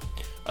 Wait.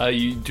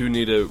 You do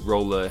need to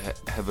roll a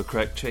have a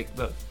crack check,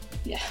 though.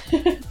 Yeah.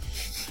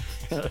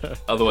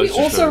 Otherwise, We just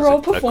also known as roll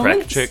a crack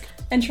performance check.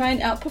 and try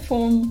and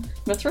outperform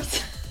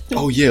Mithras.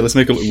 Oh yeah, let's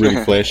make it look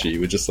really flashy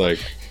with just like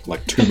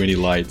too many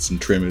lights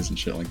and tremors and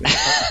shit like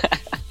that.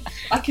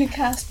 I can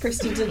cast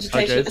prestidigitation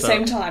Okay, at the so-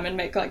 same time and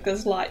make like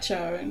this light show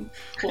and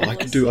all I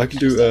can this.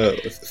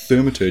 do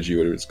thaumaturgy,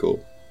 whatever it's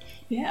called.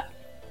 Yeah.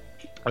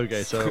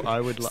 Okay, so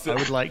I would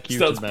like you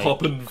Starts to make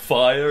popping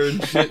fire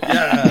and shit.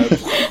 Yeah.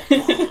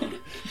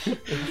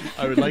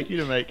 I would like you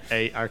to make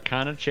a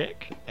Arcana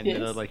check, and then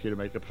Yes. I'd like you to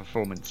make a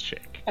performance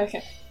check.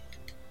 Okay.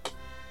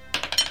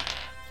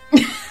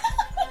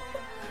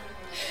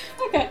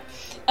 Okay.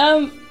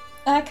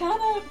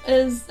 Arcana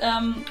is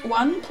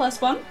 1 plus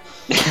 1.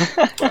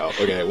 Wow.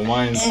 Okay. Well,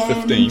 mine's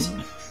And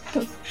 15.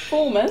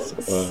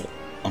 Performance.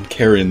 I'm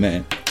carrying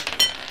that.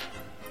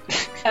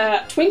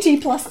 20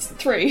 plus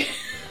 3.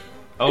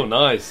 Oh,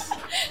 nice.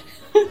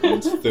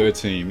 It's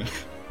 13.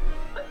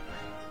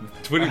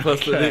 20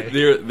 plus. Okay.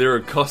 There are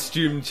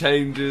costume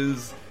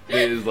changes.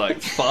 There's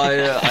like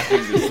fire. I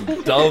think there's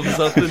some doves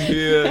up in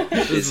here.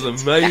 This is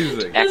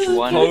amazing. Act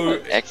 1,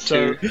 Poe, Act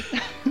 2.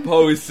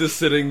 Poe is just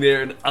sitting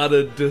there in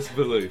utter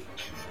disbelief.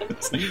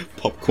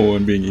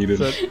 Popcorn being eaten.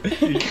 So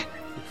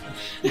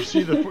you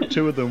see the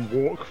two of them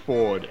walk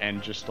forward,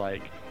 and just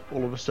like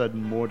all of a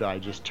sudden Mordai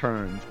just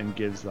turns and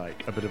gives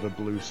like a bit of a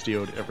blue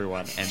steel to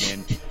everyone, and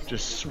then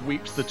just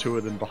sweeps the two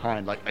of them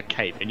behind like a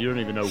cape, and you don't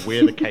even know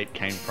where the cape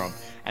came from.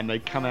 And they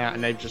come out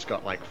and they've just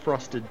got like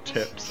frosted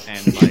tips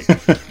and like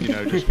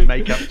just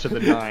makeup to the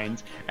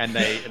nines, and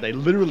they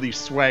literally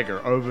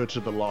swagger over to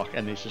the lock,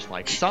 and there's just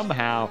like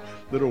somehow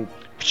little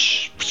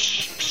psh,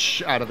 psh,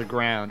 psh out of the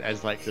ground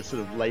as like this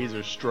sort of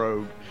laser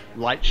strobe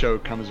light show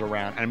comes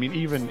around. I mean,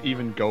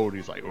 even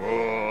Goldie's like,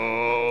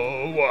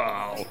 oh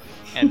wow.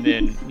 And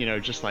then,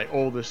 just like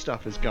all this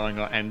stuff is going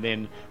on, and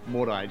then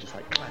Mordai just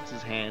like claps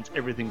his hands,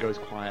 everything goes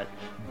quiet,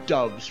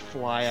 doves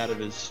fly out of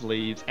his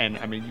sleeves, and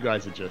I mean, you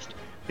guys are just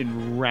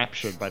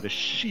enraptured by the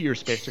sheer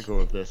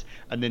spectacle of this.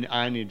 And then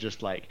Anya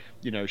just like,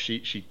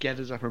 she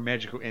gathers up her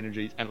magical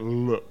energies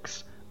and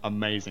looks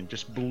amazing.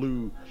 Just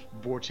blue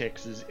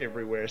vortexes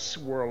everywhere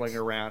swirling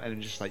around, and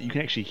just like you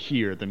can actually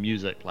hear the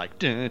music like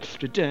dun,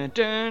 dun, dun,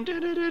 dun,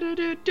 dun, dun, dun,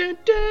 dun, dun,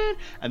 dun.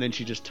 And then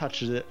she just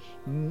touches it,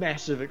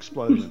 massive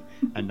explosion,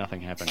 and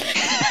nothing happens.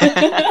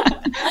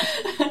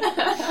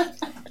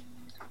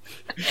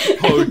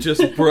 Poe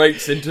just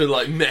breaks into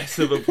like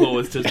massive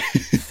applause, just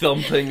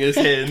thumping his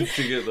hands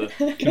together.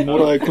 Can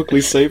I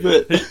quickly save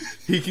it?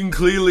 He can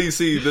clearly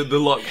see that the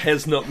lock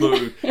has not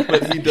moved,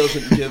 but he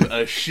doesn't give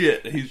a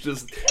shit. He's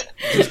just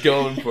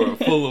going for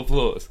it, full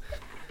applause.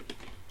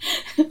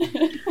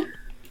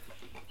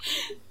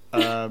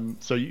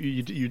 So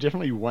you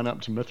definitely won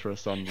up to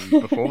Mithras on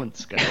the performance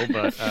scale,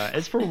 but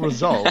as for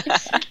results,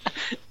 a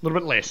little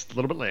bit less.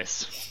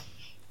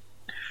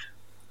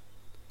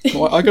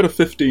 Well, I got a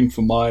 15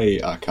 for my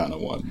Arcana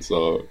one,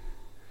 so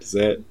is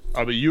that?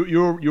 Oh, but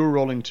you're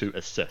rolling to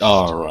assist.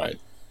 Oh, right.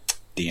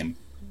 Damn.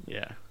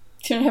 Yeah.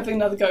 Do you want to have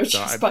another go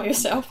just by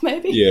yourself,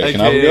 maybe? Yeah,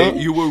 can I have a Okay, go?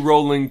 you were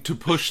rolling to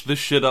push the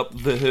shit up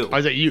the hill. I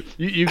was like, you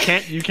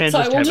can't So just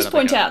I will have just another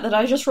point go. out that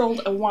I just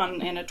rolled a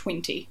 1 and a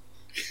 20.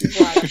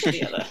 Right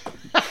together.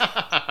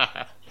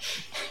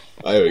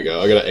 Oh, there we go.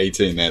 I got an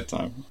 18 that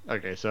time.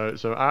 Okay, so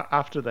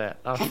after that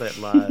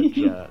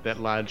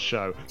large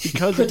show,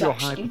 because of your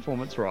high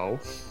performance roll,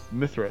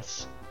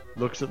 Mithras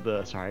looks at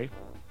the Torn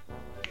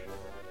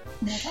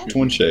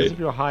because shade. of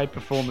your high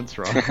performance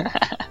roll.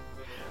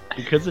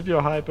 Because of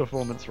your high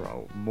performance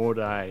roll,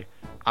 Mordai,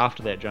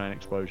 after that giant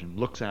explosion,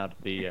 looks out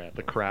at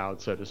the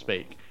crowd, so to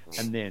speak,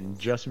 and then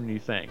just when you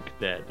think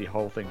that the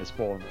whole thing has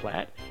fallen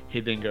flat, he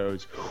then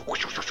goes,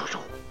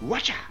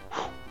 "Watcha!"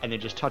 and then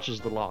just touches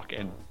the lock,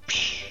 and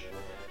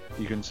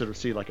you can sort of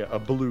see like a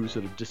blue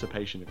sort of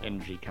dissipation of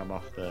energy come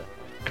off the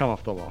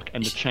lock,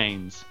 and the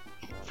chains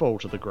fall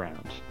to the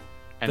ground.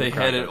 And They the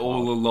crowd had it goes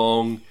all wild.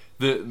 along.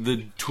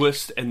 The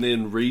twist and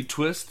then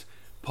retwist.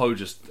 Poe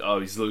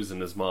he's losing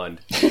his mind.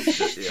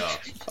 Yeah.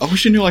 I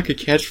wish I knew like a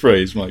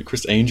catchphrase, like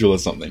Chris Angel or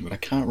something, but I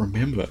can't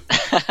remember.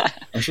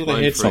 I'm sure they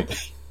Mind had free. something.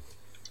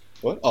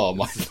 What? Oh,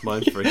 my.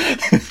 Mind free.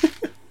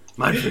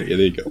 Mind free. Yeah,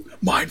 there you go.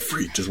 Mind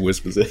freak just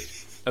whispers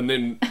it. And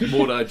then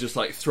Mordai just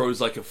like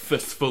throws like a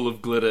fistful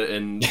of glitter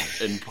in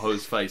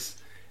Poe's face,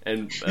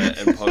 and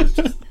Poe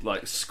just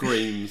like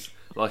screams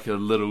like a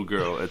little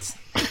girl. It's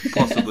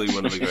possibly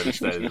one of the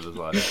greatest days of his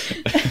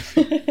life.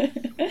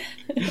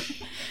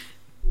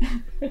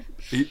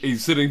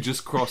 He's sitting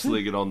just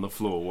cross-legged on the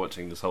floor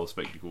watching this whole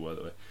spectacle. By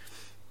the way,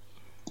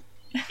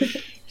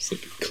 Just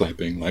like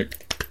clapping,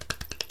 like.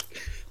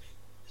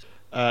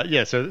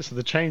 So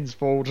the chains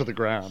fall to the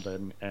ground,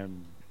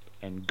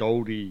 and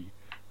Goldie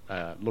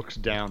looks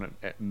down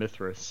at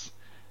Mithras,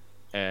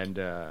 and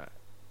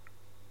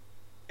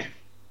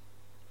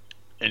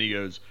he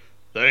goes,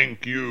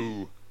 "Thank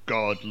you,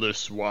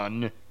 godless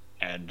one,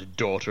 and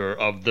daughter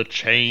of the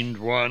chained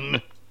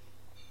one.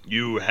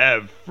 You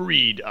have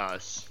freed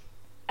us."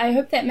 I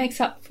hope that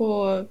makes up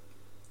for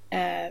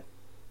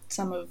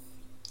some of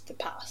the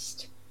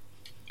past.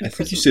 I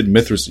think you said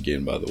Mithras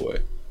again, by the way.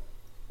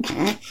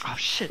 Oh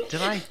shit!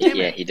 Did I?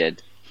 Yeah, he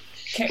did.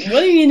 Okay,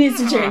 William needs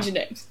to change your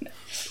name.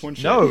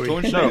 Tornshade. No,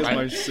 Tornshade no, is I-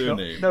 my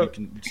surname. no. You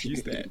can just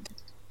use that.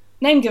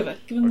 Name giver.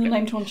 Give him the Okay.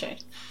 name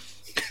Tornshade.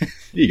 Here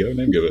you go,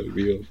 name giver.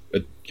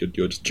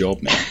 You're just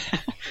job man.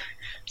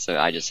 So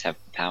I just have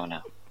power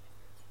now.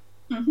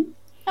 Mm-hmm.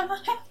 I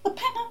have the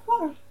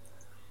power.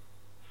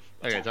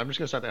 Okay, so I'm just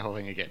going to start that whole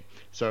thing again.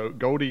 So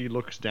Goldie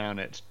looks down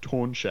at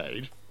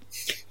Tornshade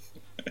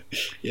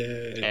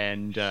Yeah.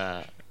 and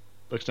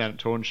looks down at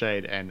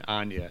Tornshade and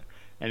Anya,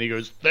 and he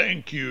goes,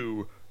 "Thank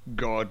you,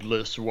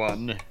 godless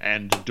one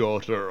and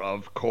daughter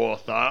of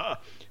Kortha.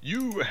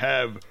 You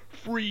have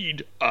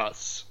freed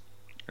us."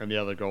 And the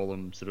other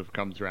golem sort of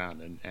comes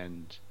around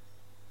and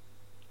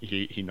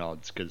he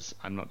nods, because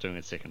I'm not doing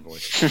a second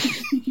voice.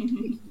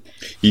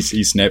 He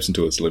snaps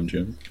into a Slim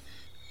Jim.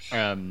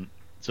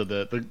 So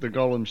the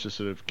golems just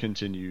sort of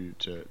continue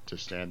to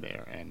stand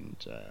there, and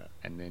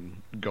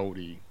then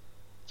Goldie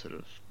sort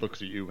of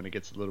looks at you when it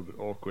gets a little bit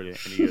awkward, and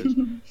he goes,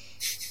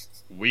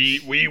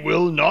 "We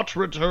will not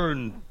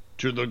return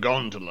to the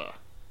gondola.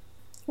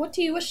 What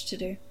do you wish to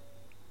do?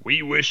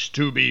 We wish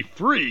to be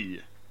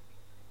free."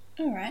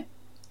 Alright.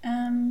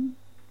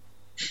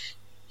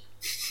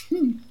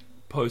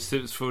 Poe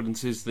steps forward and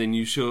says, "Then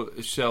you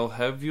shall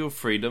have your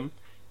freedom."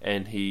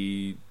 And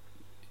he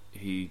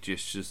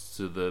gestures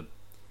to the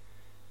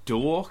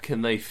door.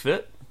 Can they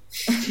fit?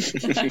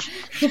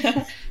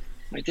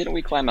 Wait, didn't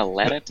we climb a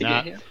ladder to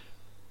Nah. get here?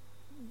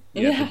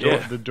 Yeah.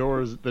 Yeah. The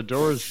door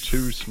is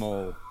too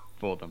small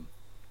for them.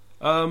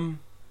 I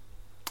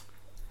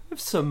have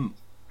some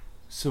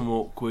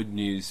awkward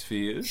news for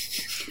you.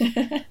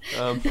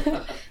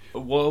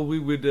 While we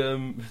would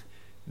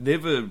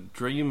never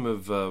dream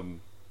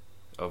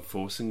of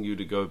forcing you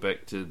to go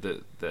back to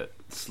that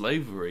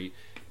slavery,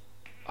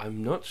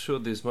 I'm not sure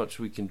there's much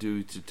we can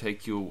do to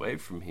take you away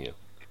from here.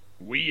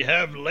 We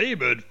have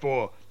labored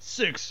for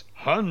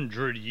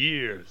 600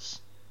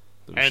 years,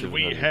 and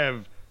we 700.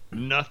 have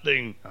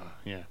nothing.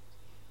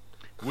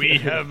 We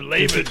have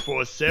labored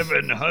for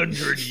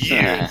 700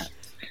 years,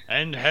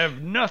 and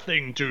have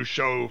nothing to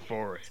show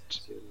for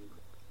it.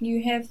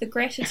 You have the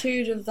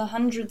gratitude of the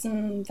hundreds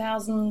and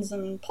thousands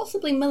and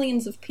possibly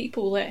millions of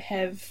people that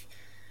have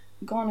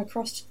gone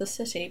across to the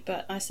city,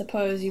 but I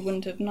suppose you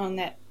wouldn't have known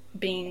that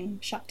being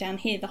shut down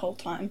here the whole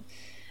time.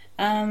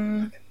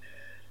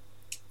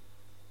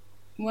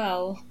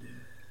 Well,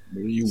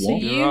 What do you so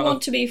want? you Yeah.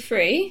 want to be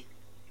free,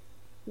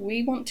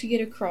 we want to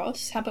get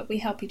across, how about we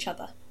help each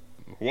other?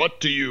 What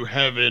do you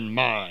have in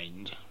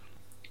mind?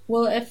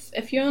 Well,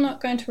 if you're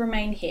not going to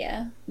remain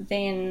here,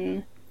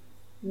 then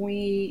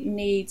we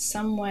need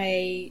some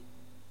way,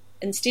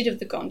 instead of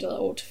the gondola,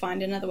 or to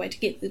find another way to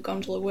get the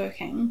gondola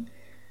working,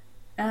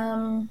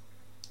 and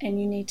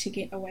you need to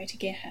get a way to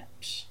get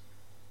out.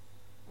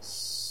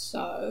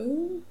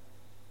 So,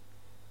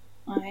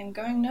 I'm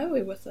going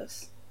nowhere with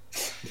this.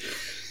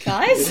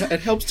 Guys?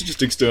 It helps to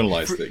just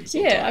externalize things.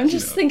 Yeah, I'm sometimes,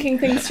 just you know. thinking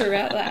things through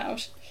out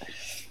loud.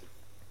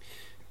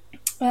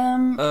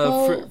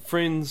 Well,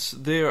 Friends,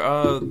 there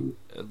are,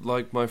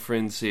 like my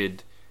friend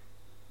said,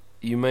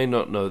 you may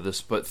not know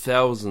this, but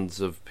thousands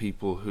of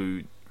people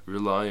who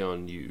rely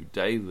on you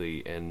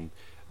daily, and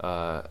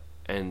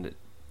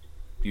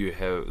you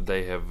have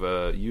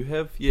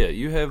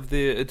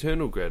their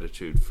eternal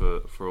gratitude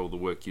for all the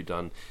work you've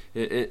done.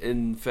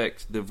 In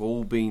fact, they've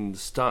all been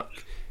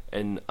stuck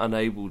and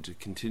unable to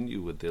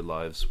continue with their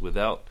lives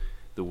without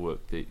the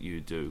work that you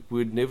do.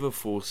 We'd never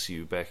force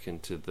you back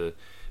into the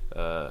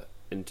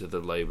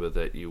labour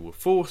that you were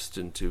forced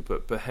into,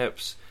 but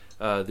perhaps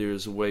there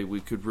is a way we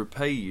could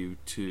repay you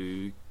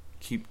to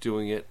keep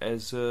doing it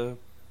as a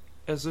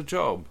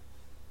job.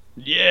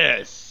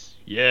 Yes,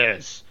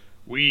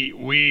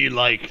 we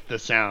like the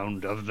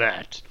sound of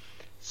that.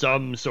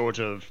 Some sort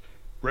of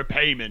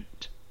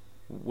repayment.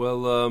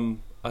 Well,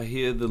 I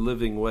hear the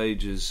living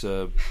wage is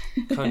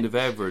kind of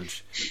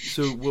average.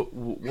 So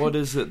what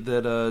is it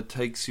that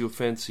takes your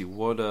fancy?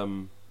 What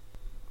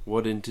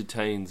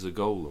entertains a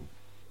golem?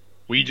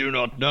 We do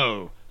not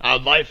know. Our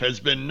life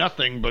has been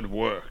nothing but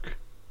work.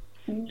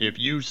 If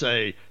you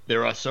say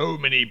there are so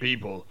many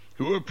people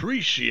who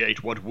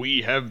appreciate what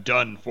we have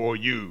done for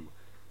you,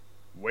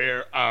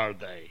 where are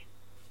they?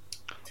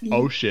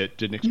 Oh shit,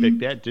 didn't expect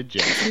that, did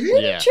you?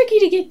 really tricky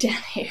to get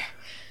down here.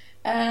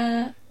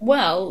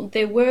 Well,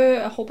 there were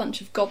a whole bunch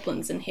of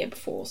goblins in here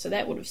before, so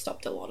that would have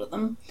stopped a lot of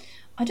them.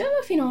 I don't know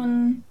if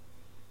anyone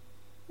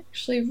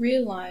actually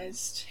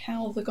realised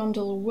how the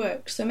gondola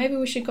works, so maybe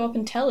we should go up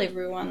and tell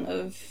everyone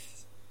of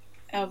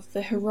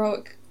the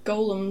heroic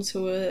golems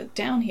who are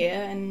down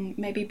here, and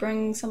maybe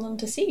bring some of them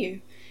to see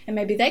you. And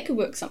maybe they could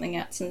work something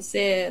out, since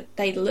they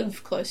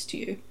live close to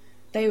you.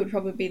 They would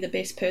probably be the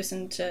best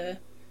person to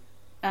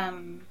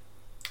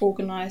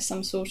organise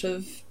some sort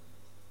of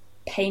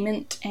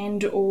payment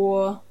and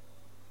or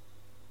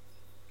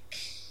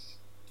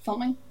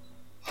something.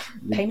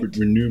 Payment?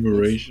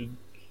 Remuneration.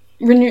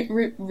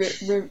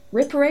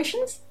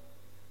 Reparations?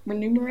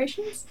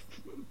 Remunerations?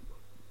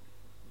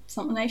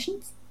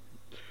 Somethinations?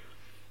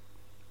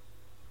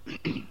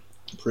 We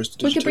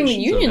could bring the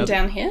union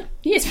down here.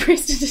 Yes,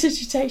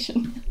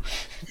 prestidigitation.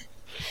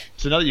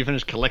 So now that you've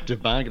finished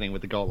collective bargaining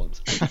with the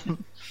golems.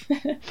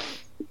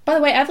 By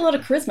the way, I have a lot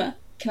of charisma.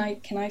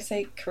 Can I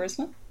say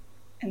charisma?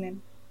 And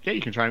then Yeah,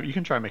 you can try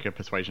and make a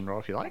persuasion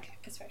roll if you like.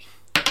 persuasion.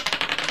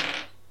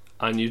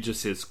 Anya just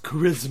says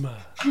charisma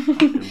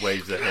and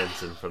waves her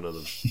hands in front of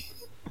them.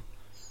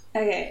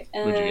 Okay,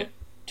 What'd you get?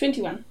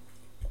 21.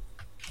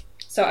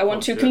 So I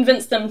want to good.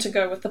 convince them to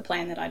go with the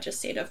plan that I just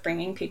said of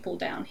bringing people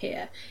down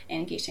here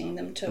and getting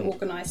them to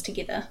organise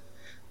together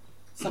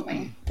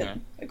something that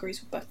agrees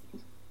with both of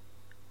them.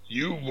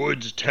 You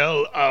would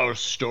tell our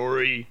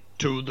story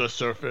to the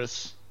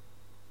surface.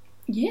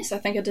 Yes, I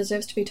think it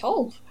deserves to be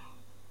told.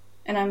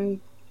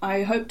 And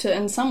I hope to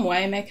in some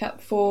way make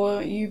up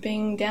for you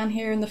being down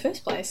here in the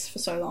first place for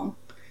so long,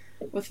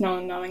 with no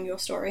one knowing your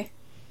story.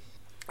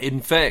 In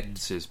fact,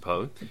 says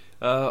Poe,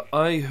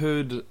 I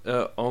heard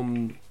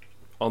on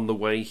the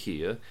way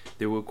here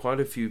there were quite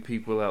a few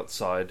people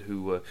outside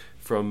who were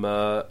from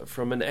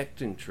an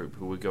acting troupe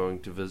who were going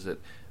to visit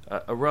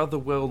a rather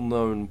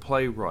well-known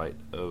playwright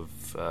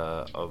of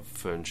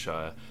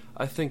Fernshire.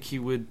 I think he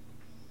would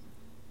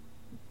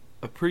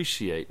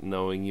appreciate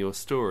knowing your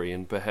story,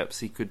 and perhaps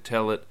he could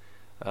tell it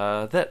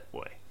that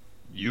way.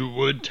 You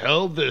would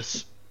tell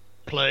this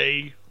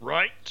play,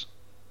 right?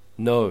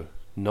 No,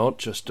 not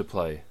just a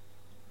play.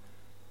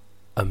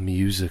 A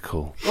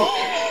musical.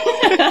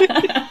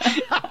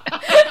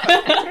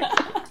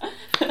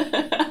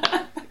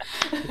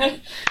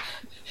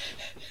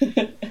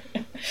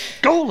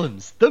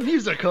 Golems, the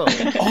musical.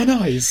 Oh,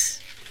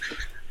 nice.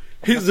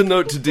 Here's a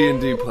note to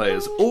D&D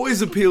players.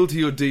 Always appeal to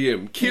your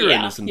DM.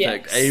 Kieran is in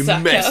fact a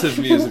sucker. massive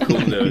musical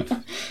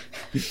nerd.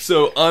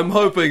 So I'm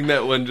hoping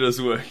that one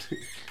just worked.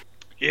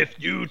 If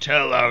you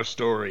tell our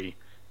story,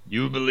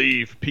 you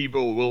believe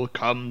people will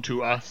come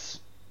to us?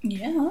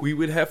 Yeah. We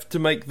would have to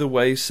make the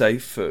way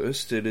safe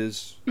first. It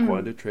is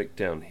quite a trek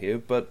down here.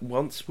 But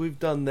once we've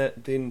done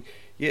that, then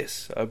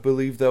yes, I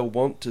believe they'll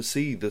want to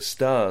see the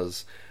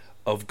stars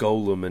of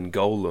Golem and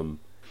Golem.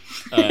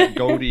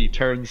 Goldie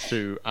turns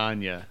to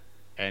Anya,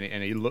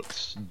 and he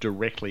looks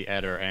directly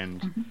at her,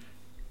 and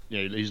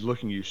he's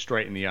looking you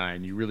straight in the eye,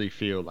 and you really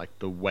feel like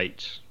the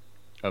weight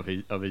of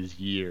his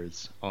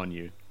years on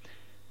you.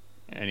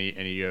 And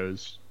he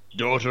goes,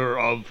 "Daughter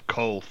of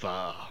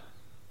Kolthar,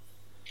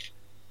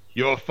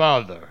 your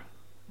father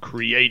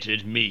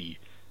created me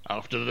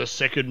after the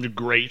Second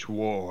Great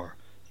War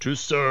to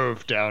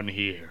serve down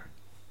here.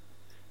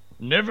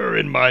 Never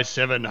in my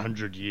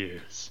 700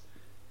 years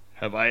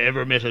have I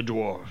ever met a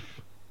dwarf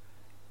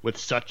with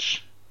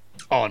such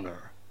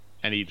honor."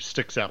 And he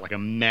sticks out like a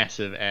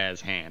massive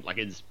ass hand, like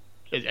it's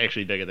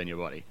actually bigger than your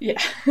body.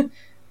 Yeah.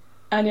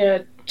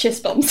 Anya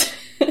chest bumps.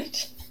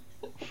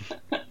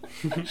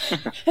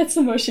 That's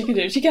the most she can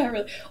do. She can't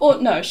really...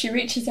 Or no, she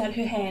reaches out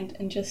her hand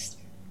and just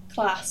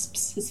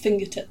clasps his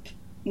fingertip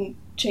and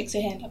shakes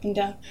her hand up and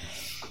down.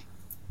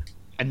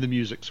 And the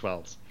music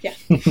swells. Yeah.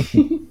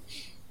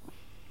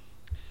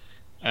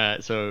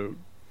 So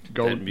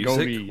That music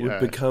Goldie, would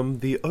become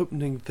the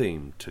opening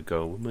theme to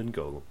Golem and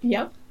Golem.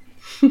 Yep.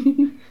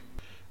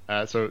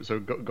 so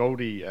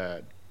Goldie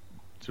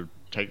sort of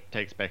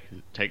takes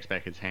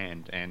back his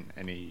hand,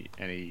 and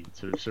he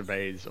sort of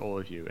surveys all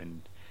of you,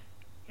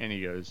 and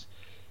he goes,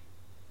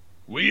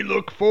 "We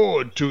look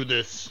forward to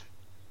this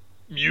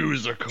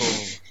musical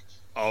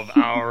of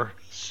our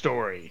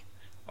story,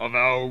 of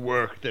our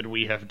work that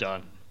we have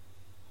done,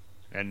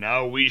 and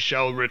now we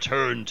shall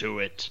return to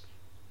it.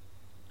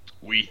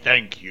 We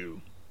thank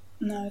you."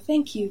 No,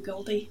 thank you,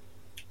 Goldie.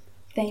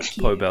 Thank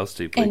you. Poe bows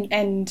deeply.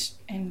 And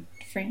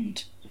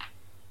friend.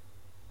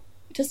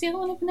 Does the other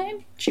one have a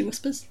name? She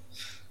whispers.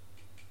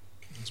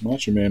 It's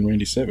Macho Man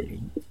Randy Savage,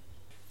 isn't it?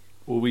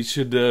 Well, we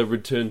should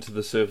return to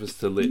the surface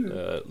to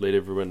let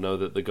everyone know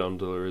that the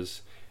gondola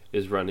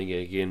is running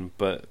again.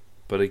 But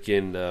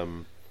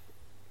again,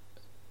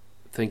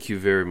 thank you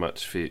very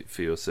much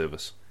for your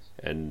service.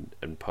 And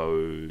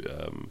Poe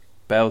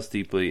bows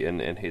deeply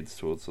and heads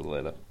towards the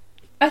ladder.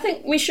 I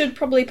think we should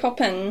probably pop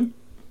in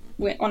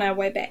on our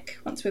way back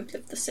once we've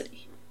left the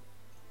city.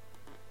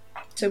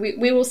 So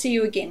we will see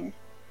you again,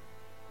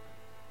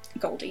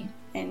 Goldie.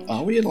 And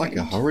Are we in like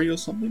a hurry or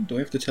something? Do I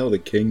have to tell the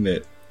king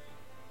that?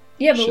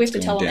 Yeah, but we have shit's to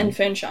tell going him in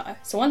Fernshire.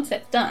 So once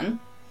that's done,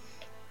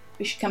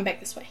 we should come back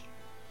this way.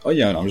 Oh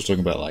yeah, no, I'm just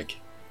talking about like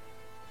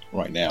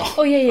right now.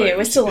 Oh yeah, we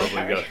we're still should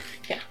on probably hurry.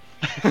 go. Yeah.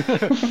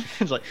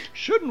 It's like,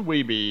 shouldn't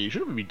we be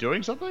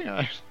doing something?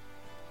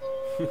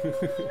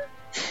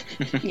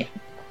 Yeah.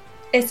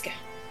 Let's go.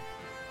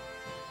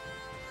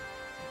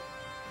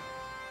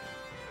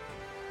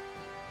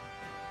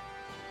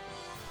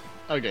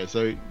 Okay,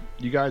 so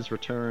you guys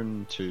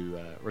return to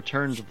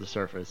the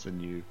surface,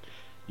 and you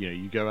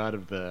go out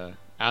of the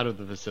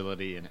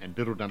facility, and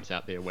Biddledump's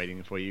out there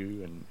waiting for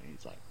you, and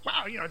he's like,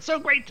 "Wow, it's so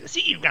great to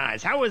see you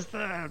guys. How is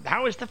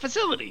the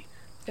facility?"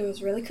 It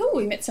was really cool.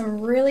 We met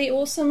some really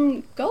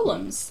awesome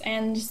golems,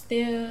 and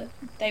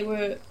they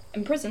were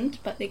imprisoned,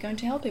 but they're going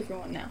to help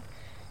everyone now.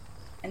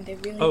 And they're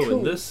really cool.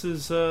 And this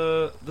is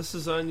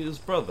Anya's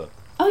brother.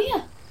 Oh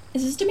yeah,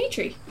 this is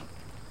Dimitri.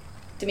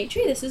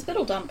 Dimitri, this is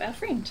Biddledump, our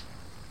friend.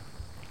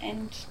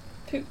 And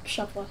Poop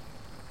Shoveler.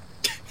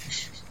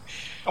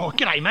 Oh,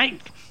 g'day,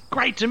 mate.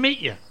 Great to meet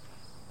you.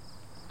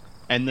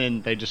 And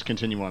then they just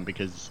continue on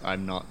because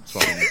I'm not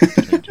swapping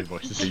between two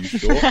voices. Are you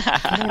sure?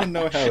 I want to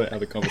know how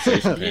the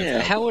conversation pans Yeah,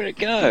 out. how would it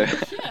go?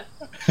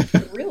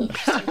 Real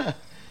interesting.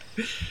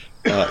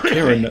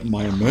 Karen,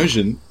 my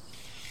immersion.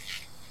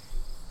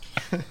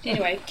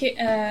 Anyway,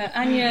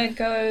 Anya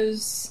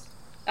goes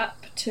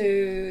up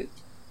to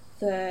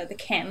the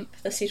camp,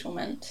 the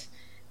settlement,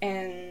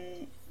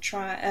 and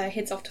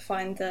heads off to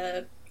find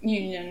the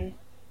union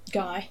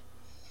guy,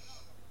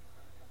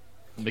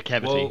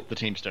 McCavity, Well- the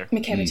Teamster.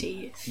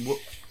 McCavity. Yes.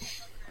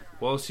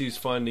 Whilst he's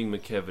finding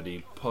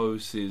McCavity, Poe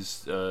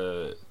says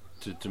to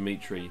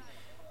Dimitri,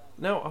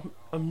 "Now,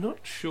 I'm not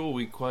sure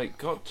we quite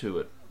got to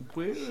it.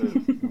 Where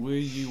were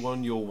you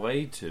on your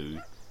way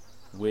to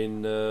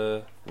when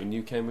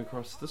you came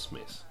across this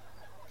mess?"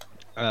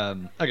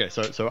 Okay,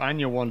 so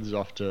Anya wanders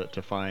off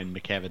to find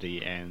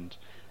McCavity, and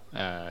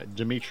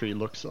Dimitri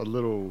looks a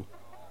little.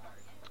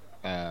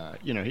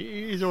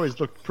 He's always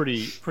looked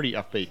pretty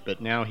upbeat,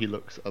 but now he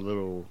looks a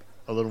little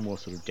more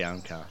sort of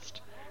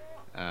downcast.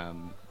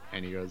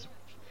 And he goes,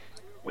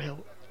 "Well,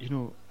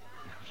 oh,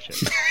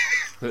 shit."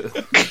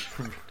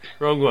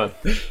 Wrong one.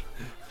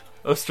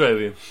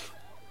 Australian.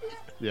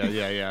 Yeah.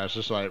 It's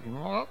just like,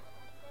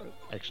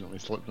 accidentally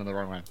slipped in the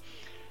wrong way.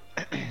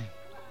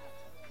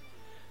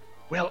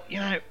 Well,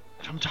 if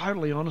I'm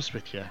totally honest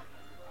with you,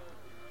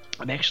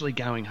 I'm actually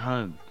going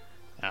home.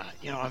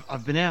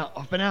 I've been out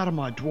on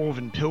my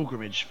dwarven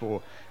pilgrimage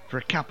for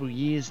a couple of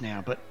years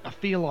now, but I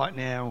feel like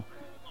now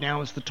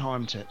is the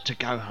time to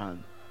go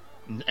home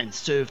and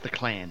serve the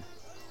clan.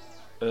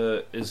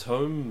 Is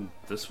home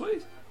this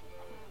way?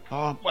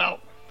 Oh, well,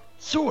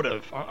 sort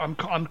of. I'm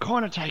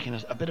kind of taking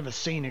a bit of a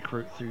scenic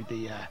route through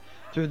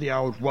the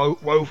old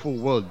woeful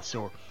woods,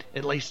 or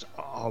at least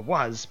I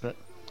was, but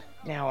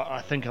now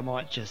I think I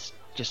might just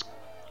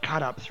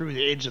cut up through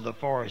the edge of the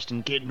forest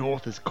and get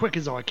north as quick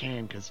as I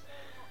can, because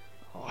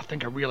I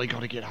think I really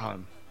got to get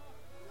home.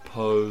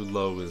 Poe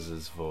lowers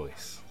his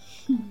voice,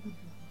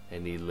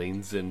 and he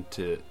leans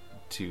into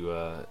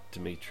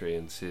Dimitri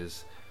and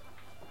says,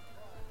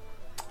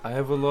 "I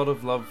have a lot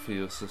of love for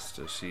your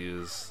sister. She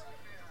is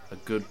a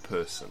good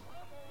person,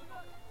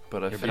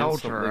 but I You're a feel bit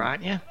old something for her,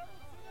 aren't you?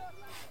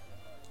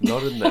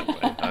 not in that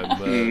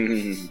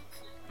way.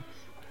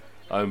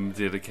 I'm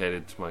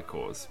dedicated to my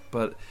cause,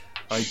 but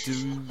I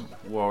do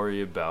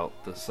worry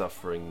about the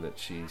suffering that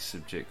she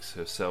subjects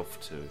herself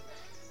to.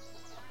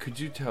 Could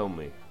you tell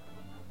me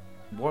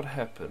what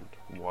happened?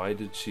 Why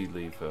did she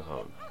leave her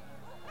home?"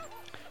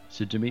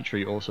 So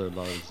Dimitri also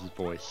lowers his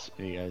voice,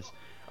 and he goes,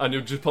 And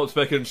it just pops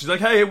back in. She's like,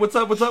 "Hey, what's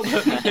up? What's up?"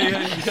 Hey.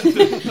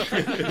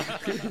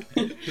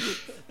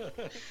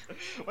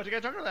 "What you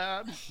guys talking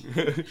about?" What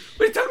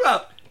are you talking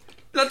about?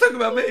 You're not talking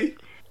about me.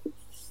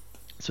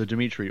 So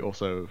Dimitri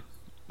also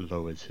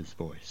lowers his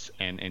voice,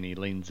 and he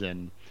leans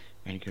in,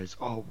 and he goes,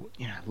 "Oh,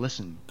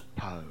 listen,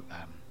 Poe,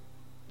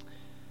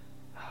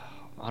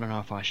 I don't know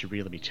if I should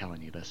really be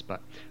telling you this,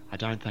 but I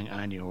don't think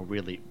Anya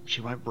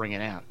she won't bring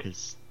it out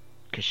because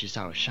she's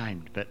so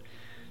ashamed, but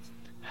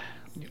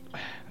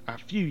a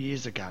few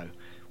years ago,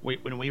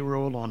 when we were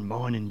all on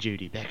mining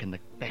duty back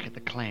at the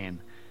clan,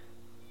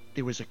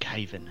 there was a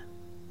cave-in,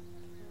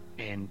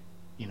 and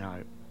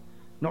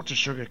not to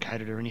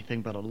sugarcoat it or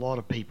anything, but a lot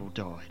of people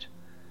died,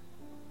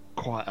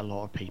 quite a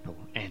lot of people,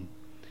 and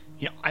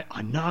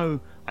I know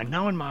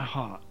in my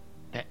heart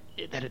that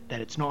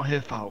it's not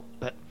her fault,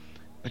 but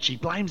she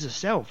blames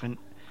herself, and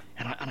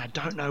I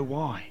don't know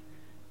why,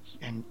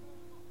 and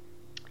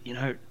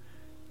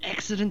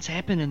accidents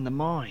happen in the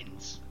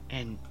mines,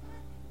 and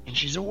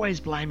she's always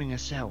blaming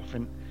herself,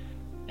 and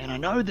I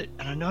know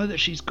that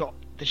she's got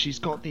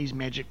these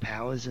magic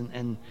powers,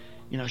 and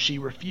she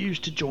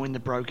refused to join the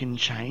broken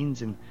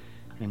chains, and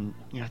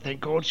thank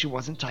God she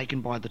wasn't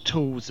taken by the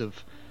tools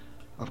of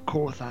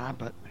Korthar,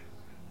 but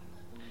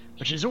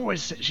she's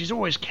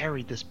always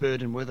carried this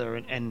burden with her,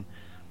 and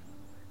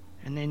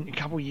then a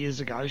couple of years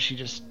ago she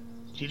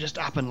just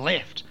up and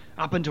left.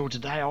 Up until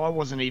today, I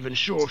wasn't even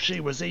sure she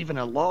was even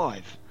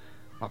alive.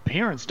 My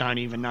parents don't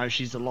even know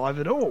she's alive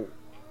at all.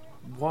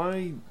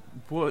 Why?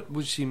 What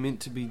was she meant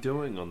to be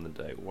doing on the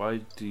day?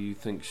 Why do you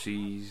think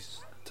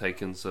she's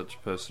taken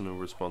such personal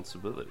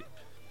responsibility?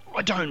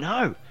 I don't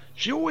know.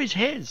 She always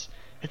has.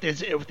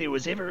 If there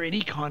was ever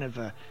any kind of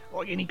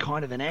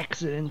an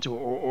accident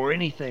or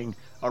anything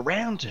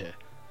around her,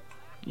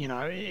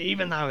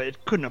 even though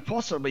it couldn't have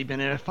possibly been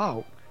her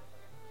fault,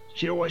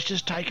 she'd always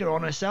just take it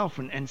on herself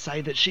and say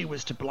that she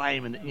was to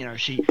blame, and that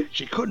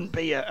she couldn't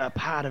be a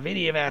part of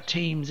any of our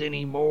teams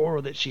anymore,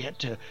 or that she had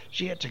to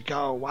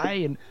go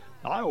away. And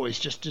I always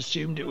just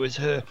assumed it was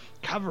her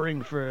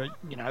covering for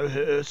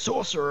her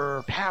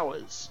sorcerer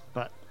powers,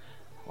 but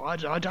I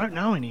don't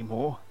know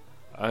anymore.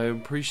 I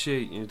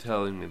appreciate you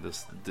telling me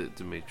this,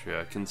 Dimitri.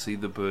 I can see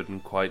the burden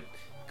quite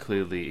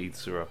clearly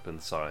eats her up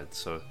inside,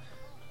 so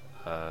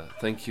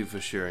thank you for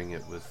sharing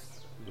it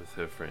with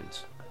her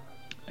friends.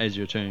 As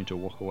you're turning to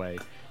walk away,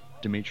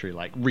 Dimitri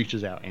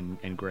reaches out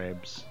and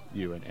grabs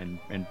you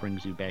and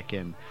brings you back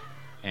in,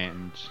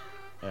 and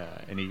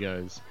he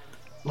goes,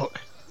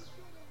 "Look,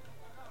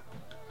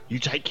 You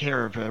take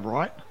care of her,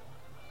 right?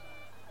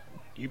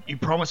 You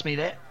promise me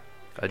that?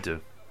 I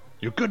do.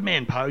 You're a good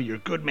man, Poe. You're a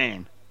good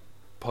man.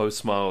 Poe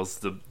smiles,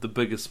 the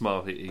biggest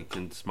smile he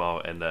can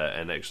smile, and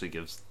actually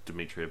gives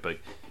Dimitri a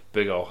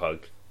big old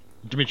hug.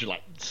 Dimitri,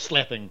 like,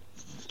 slapping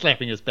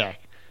his back.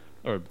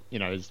 Or,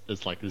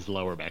 it's like his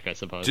lower back, I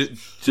suppose.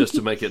 Just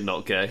to make it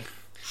not gay.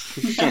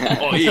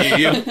 Oh,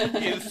 yeah.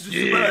 This is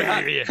very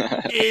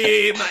hot.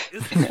 Yeah, mate,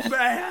 this is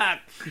very hot.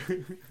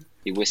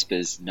 He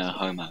whispers, "No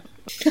homo."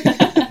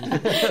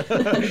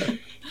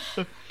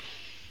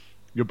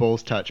 Your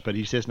balls touch, but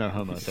he says no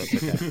homo, so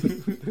it's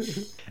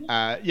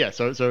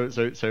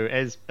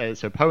okay.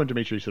 So Poe and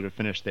Dimitri sort of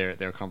finish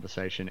their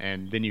conversation,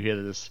 and then you hear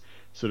this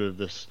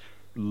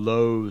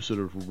low sort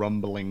of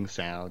rumbling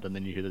sound, and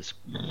then you hear this,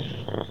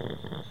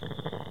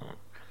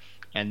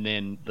 and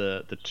then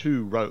the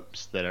two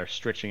ropes that are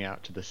stretching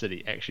out to the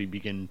city actually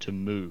begin to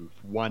move,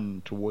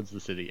 one towards the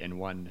city and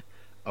one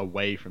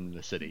away from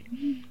the city,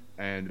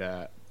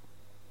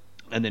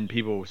 and then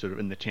people sort of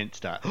in the tent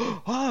start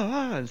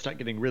and start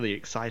getting really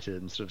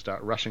excited and sort of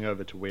start rushing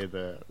over to where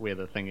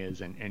the thing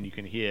is, and you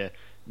can hear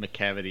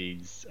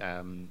McCavity's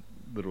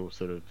little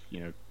sort of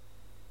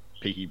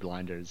Peaky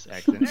Blinders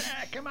accent.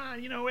 Come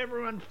on,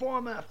 everyone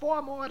form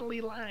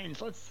orderly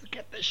lines. Let's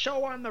get the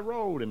show on the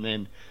road. And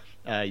then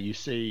you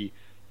see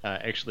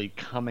actually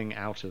coming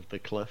out of the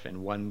cliff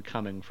and one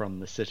coming from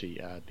the city,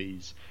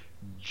 these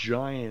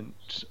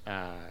giant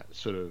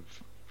sort of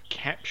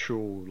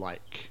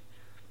capsule-like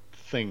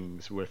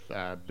things with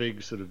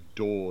big sort of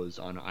doors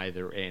on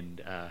either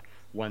end.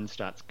 One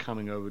starts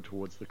coming over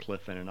towards the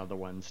cliff and another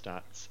one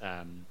starts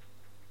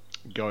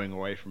going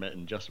away from it,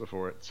 and just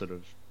before it sort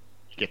of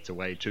gets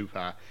away too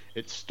far,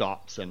 it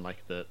stops, and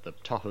like the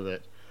top of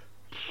it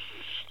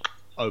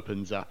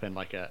opens up, and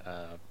like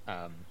a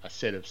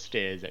set of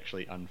stairs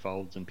actually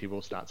unfolds, and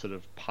people start sort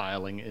of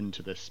piling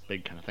into this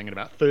big kind of thing, and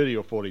about 30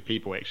 or 40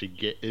 people actually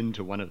get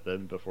into one of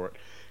them before it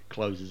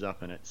closes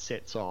up and it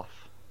sets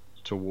off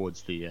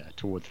towards the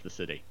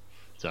city.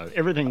 So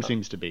everything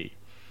seems to be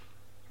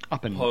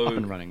up and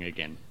running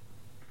again.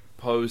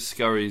 Poe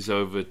scurries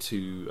over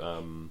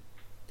to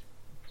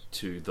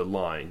the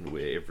line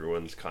where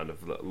everyone's kind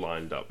of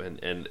lined up,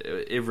 and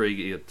ever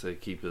eager to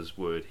keep his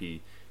word,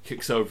 he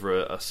kicks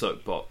over a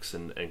soapbox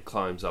and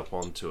climbs up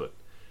onto it,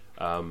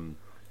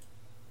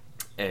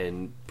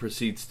 and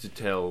proceeds to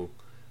tell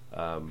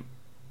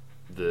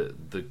the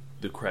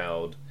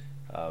crowd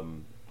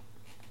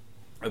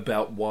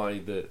about why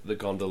the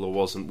gondola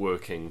wasn't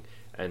working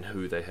and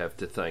who they have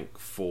to thank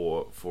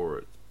for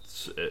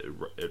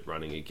it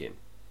running again.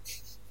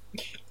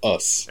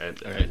 Us.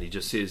 And he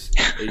just says,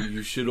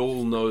 you should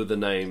all know the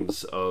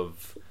names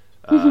of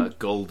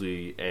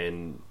Goldie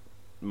and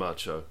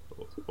Macho,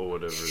 or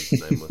whatever his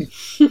name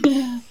was.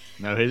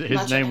 No,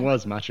 his name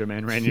was Macho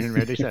Man Randy and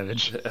Randy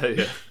Savage.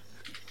 Yeah.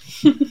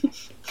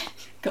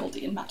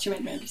 Goldie and Macho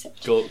Man Randy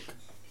Savage.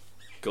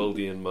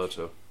 Goldie and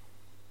Macho.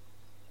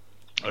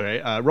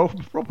 Okay, roll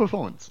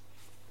performance.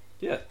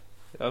 Yeah.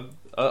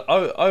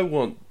 I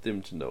want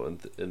them to know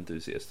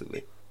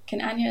enthusiastically.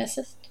 Can Anya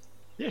assist?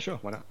 Yeah, sure,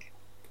 why not?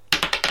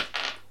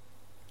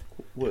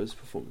 What is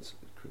performance?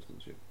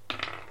 Christmas year?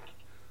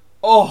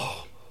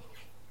 Oh!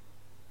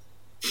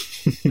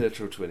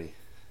 Natural 20.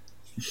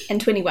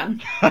 And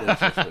 21.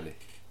 Natural 20.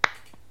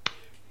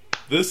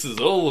 This is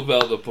all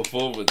about the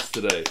performance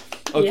today.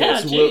 Okay, Yeah,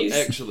 so jeez.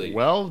 actually,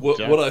 Well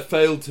done. what I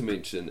failed to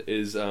mention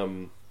is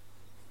I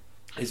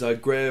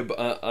grab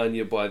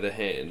Anya by the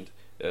hand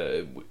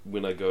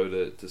when I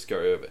go to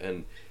scurry over,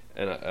 and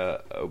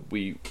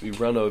we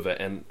run over,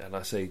 and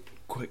I say,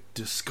 quick,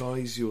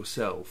 disguise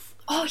yourself.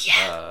 Oh,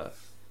 yeah.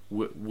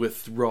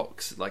 With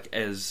rocks, like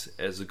as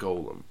a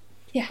golem.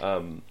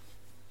 Yeah.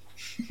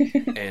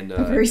 And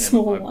A very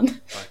small one.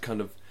 I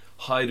kind of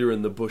hide her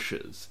in the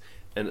bushes,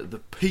 and at the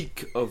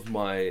peak of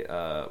my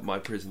my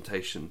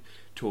presentation,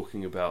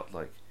 talking about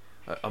like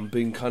I'm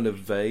being kind of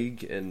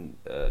vague and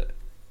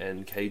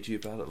cagey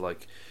about it.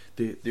 Like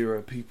there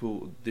are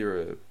people,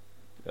 there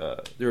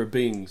are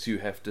beings you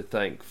have to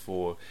thank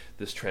for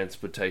this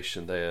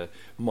transportation. They are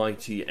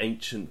mighty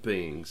ancient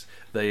beings.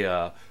 They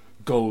are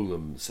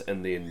golems,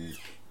 and then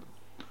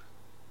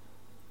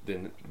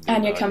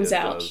Anya comes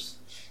out. does.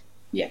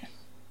 Yeah.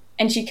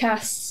 And she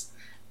casts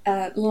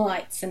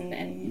lights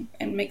and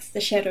makes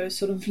the shadows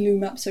sort of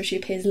loom up so she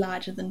appears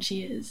larger than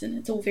she is, and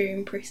it's all very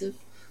impressive.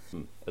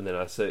 And then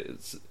I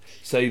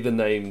say the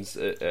names.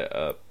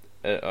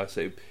 I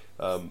say,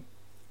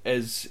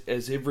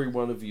 as every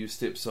one of you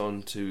steps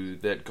onto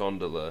that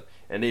gondola,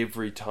 and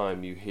every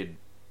time you head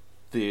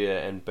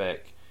there and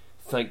back,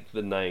 thank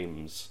the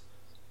names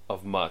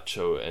of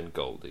Macho and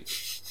Goldie.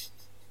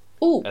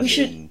 Oh, And we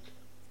should. then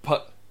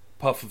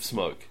puff of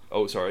smoke.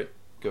 Oh, sorry.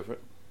 Go for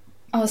it.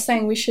 I was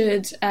saying we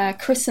should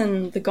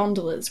christen the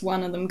gondolas,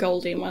 one of them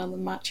Goldie and one of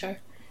them Macho,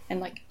 and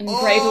like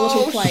engrave a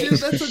little plate. Shit,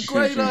 that's a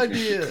great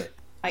idea.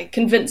 I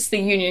convinced the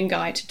union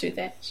guy to do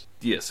that.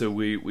 Yeah, so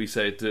we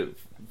say that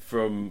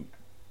from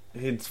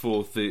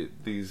henceforth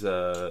these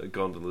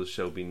gondolas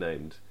shall be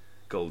named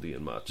Goldie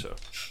and Macho.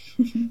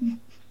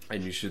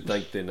 And you should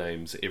thank their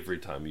names every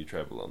time you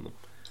travel on them.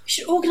 We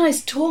should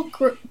organise tour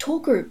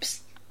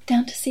groups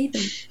down to see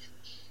them.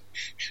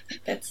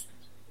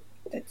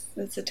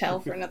 That's a tale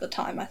for another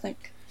time, I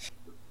think.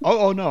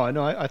 Oh no, I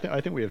know. I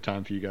think we have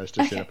time for you guys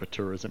to set up a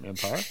tourism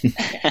empire.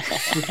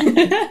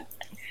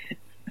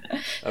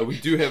 We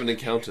do have an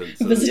accountant.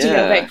 So Visiting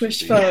our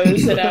vanquished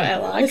foes and our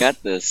allies. I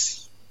got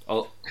this.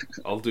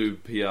 I'll do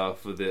PR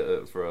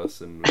for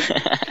us and.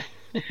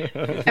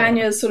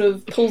 Anya sort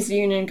of pulls the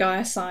union guy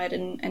aside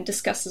and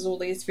discusses all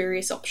these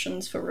various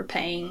options for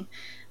repaying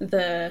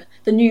the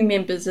new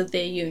members of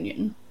their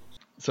union.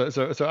 So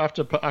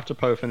after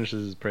Poe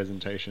finishes his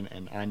presentation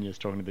and Anya's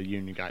talking to the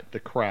union guy, the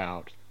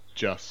crowd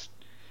just,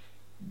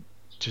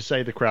 to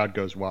say the crowd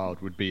goes wild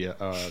would be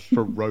a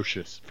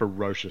ferocious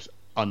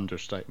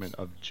understatement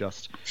of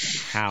just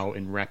how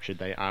enraptured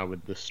they are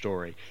with this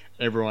story.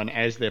 Everyone,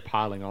 as they're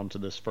piling onto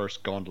this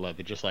first gondola,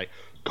 they're just like,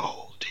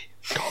 Goldie,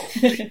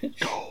 Goldie,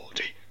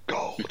 Goldie,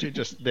 Goldie.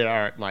 Just, they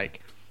are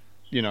like,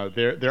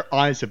 their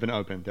eyes have been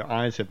opened. Their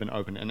eyes have been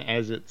opened, and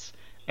as it's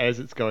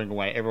going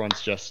away, everyone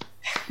is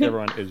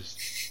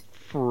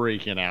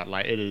freaking out.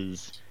 Like,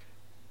 it's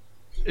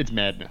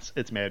madness.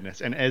 It's madness.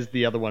 And as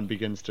the other one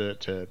begins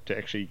to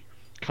actually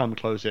come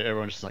closer,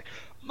 everyone's just like,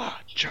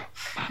 macho,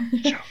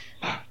 macho,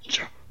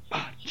 macho,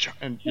 macho.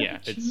 And yeah,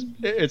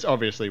 it's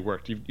obviously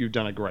worked. You've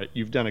done a great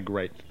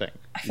thing.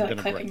 I feel like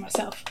clapping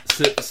myself.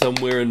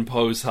 Somewhere in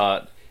Poe's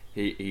heart,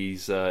 he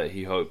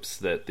hopes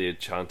that they're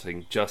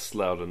chanting just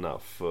loud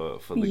enough for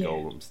the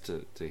golems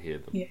to hear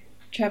them. Yeah,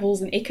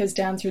 travels and echoes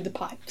down through the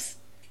pipes.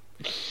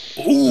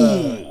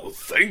 Oh,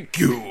 thank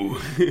you.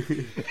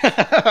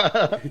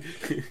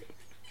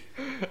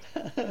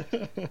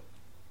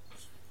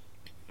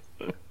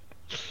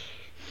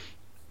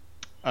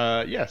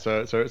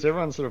 So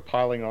everyone's sort of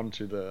piling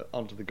onto the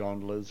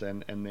gondolas,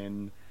 and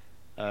then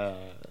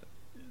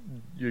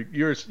you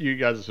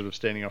guys are sort of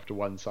standing off to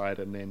one side,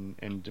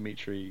 and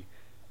Dimitri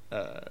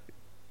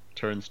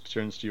turns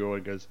to you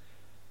and goes,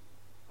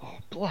 "Oh,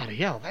 bloody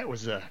hell! That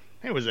was a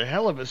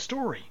hell of a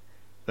story,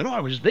 and I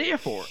was there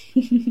for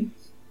it."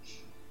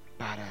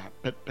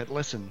 But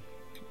listen,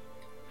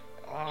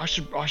 I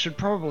should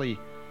probably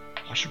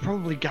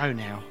go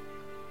now.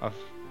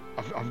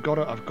 I've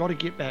got to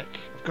get back.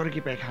 I've got to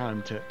get back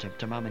home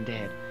to Mum and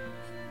Dad.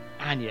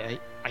 Anya,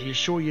 are you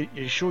sure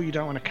you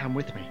don't want to come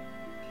with me?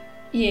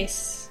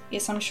 Yes,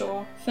 I'm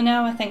sure. For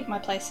now, I think my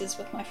place is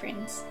with my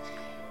friends.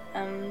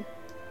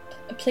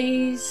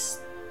 Please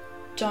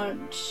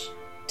don't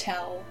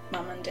tell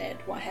Mum and Dad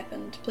what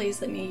happened. Please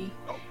let me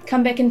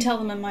come back and tell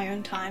them in my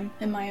own time,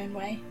 in my own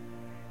way.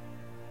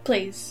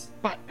 Please.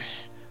 But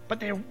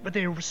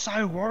they're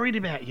so worried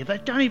about you. They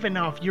don't even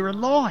know if you're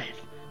alive.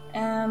 I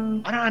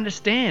don't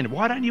understand.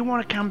 Why don't you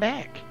want to come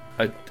back?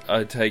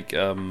 I take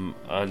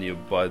Anya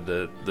by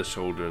the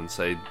shoulder and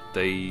say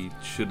they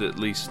should at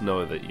least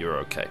know that you're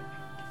okay.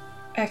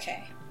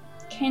 Okay.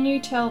 Can you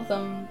tell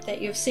them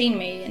that you've seen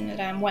me and that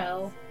I'm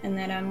well and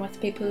that I'm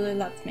with people who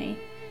love me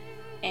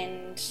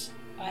and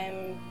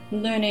I'm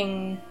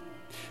learning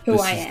who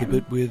I am? This is the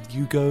bit where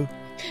you go,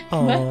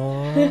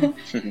 aww.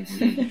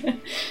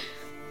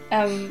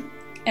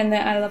 And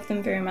that I love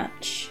them very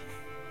much.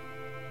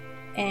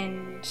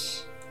 And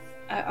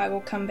I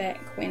will come back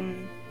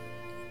when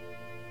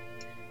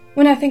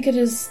I think it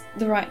is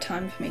the right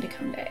time for me to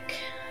come back.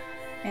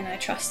 And I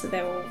trust that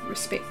they will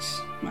respect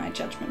my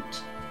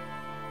judgment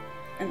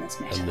in this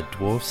matter. And the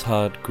dwarf's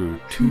heart grew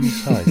 2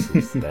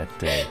 sizes that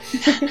day.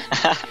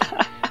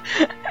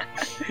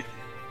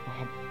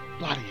 Oh,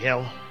 bloody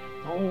hell.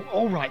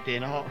 All right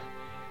then,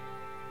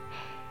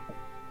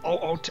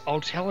 I'll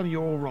tell him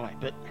you're all right,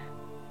 but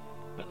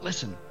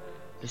listen,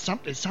 there's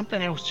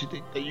something else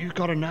that you've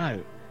got to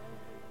know.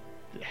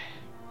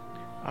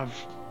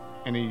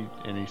 And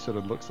he sort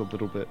of looks a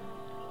little bit,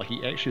 like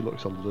he actually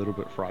looks a little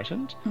bit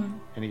frightened,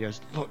 and he goes,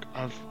 "Look,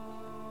 I've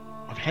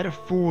had a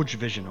forge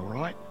vision, all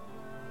right?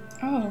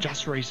 Oh.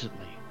 Just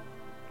recently."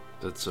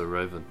 That's a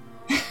raven.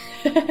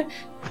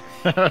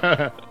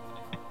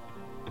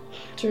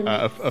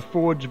 A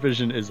forge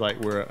vision is like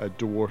where a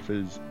dwarf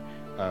is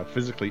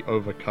physically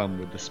overcome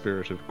with the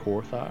spirit of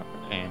Korthar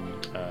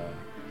and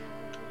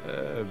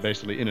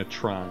basically in a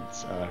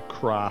trance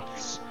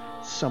crafts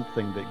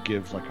something that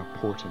gives like a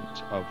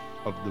portent of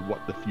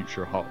what the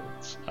future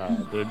holds.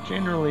 They're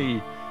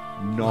generally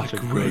not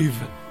like a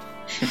raven.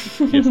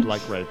 Yes,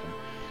 like raven.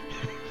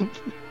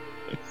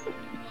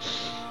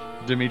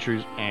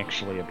 Dimitri's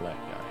actually a black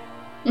guy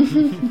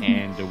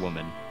and a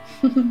woman.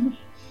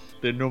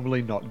 They're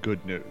normally not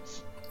good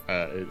news.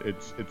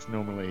 It's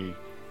normally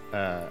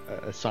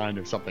a sign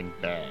of something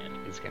bad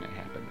is going to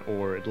happen,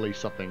 or at least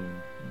something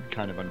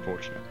kind of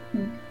unfortunate.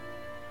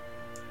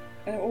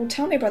 Well,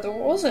 tell me, brother,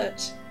 what was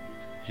it?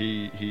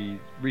 He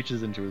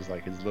reaches into his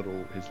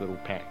little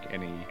pack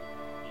and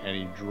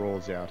he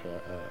draws out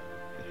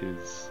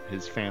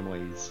his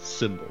family's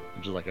symbol,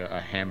 which is like a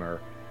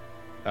hammer,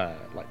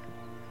 like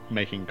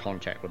making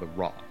contact with a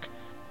rock,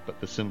 but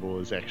the symbol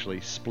is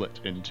actually split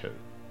in two.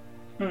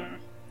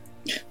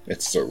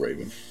 That's so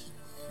Raven.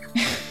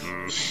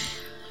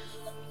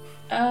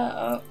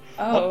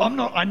 I'm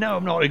not. I know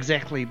I'm not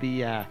exactly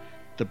the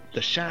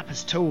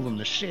sharpest tool in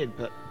the shed,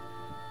 but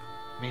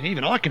I mean,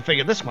 even I can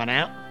figure this one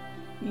out.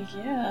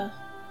 Yeah.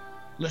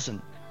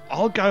 Listen,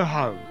 I'll go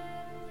home.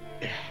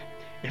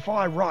 If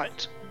I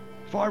write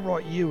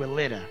you a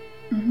letter,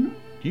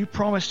 you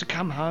promise to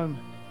come home.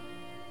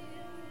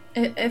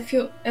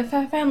 If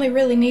our family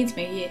really needs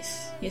me,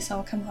 yes,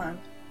 I'll come home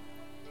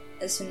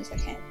as soon as I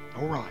can.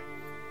 All right.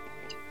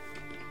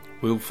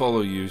 We'll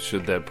follow you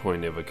should that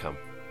point ever come.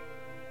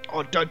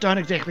 Oh, don't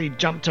exactly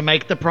jump to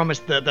make the promise.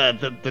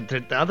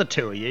 The other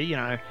two of you, you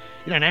know,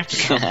 you don't have to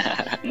come.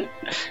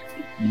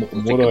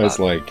 Mordai's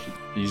like,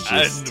 he's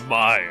just... And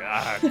my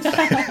axe.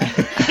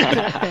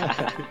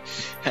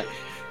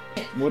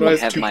 Mordai's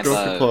Have too my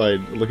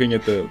preoccupied looking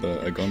at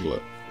the gondola.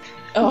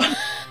 Oh,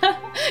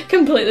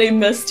 completely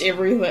missed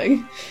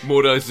everything.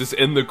 Mordai's just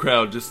in the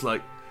crowd, just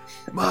like,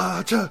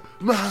 Marcha.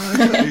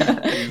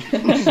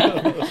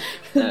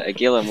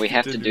 Gillen, we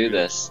have to do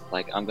this.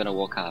 Like, I'm gonna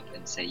walk up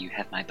and say, "You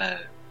have my bow."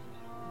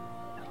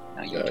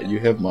 No, You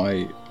have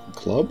my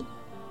club?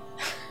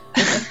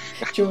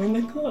 Join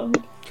the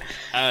club.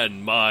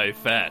 And my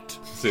fat.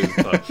 says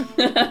Poe.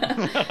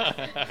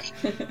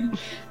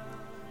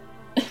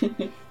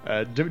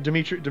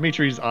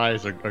 Dimitri's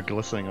eyes are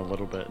glistening a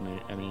little bit,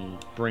 and he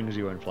brings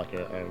you in for like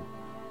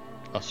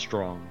a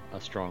strong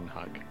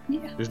hug.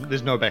 Yeah.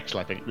 There's no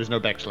backslapping. There's no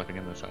backslapping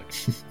in this hug.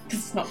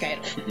 It's not gay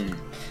at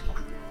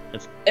all.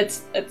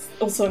 It's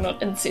also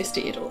not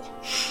incesty at all.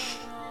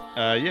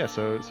 Yeah.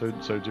 So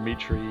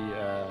Dimitri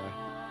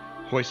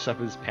hoists up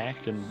his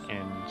pack and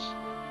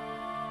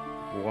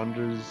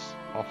wanders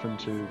off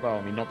into, well,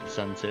 I mean, not the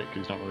sunset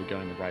because he's not really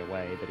going the right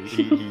way, but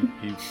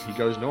he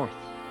goes north.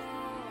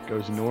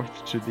 Goes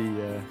north to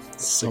the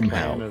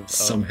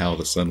somehow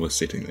the sun was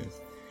setting there.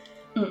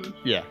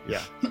 Yeah.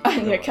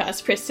 I'm gonna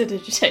cast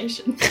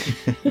prestidigitation.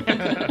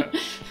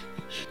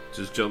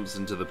 Just jumps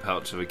into the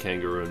pouch of a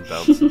kangaroo and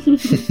bounces.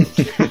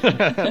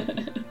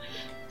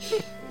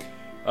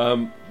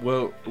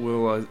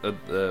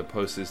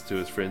 Poe says to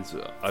his friends,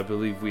 I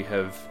believe we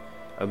have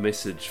a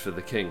message for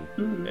the king.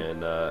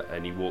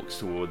 And he walks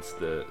towards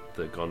the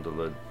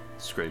gondola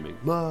screaming,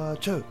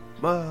 Macho,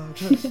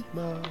 Macho,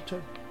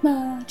 Macho.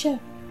 Macho.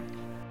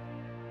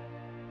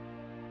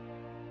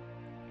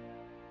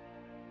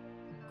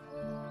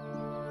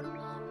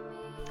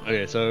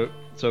 Okay, so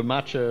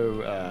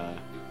Macho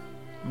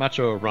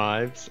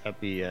arrives at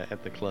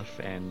the cliff,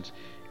 and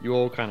you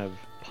all kind of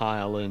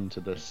pile into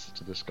this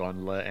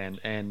gondola,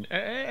 and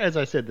as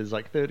I said, there's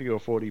like 30 or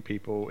 40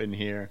 people in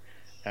here,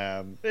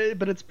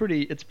 but it's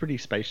pretty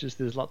spacious.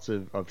 There's lots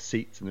of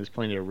seats and there's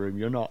plenty of room.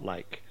 You're not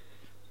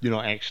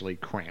actually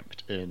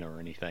cramped in or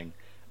anything,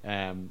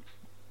 and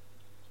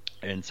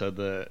so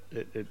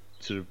it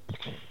sort of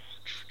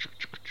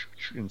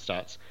and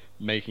starts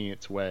making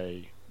its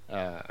way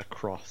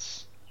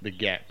across the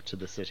gap to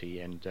the city,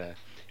 and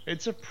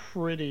it's a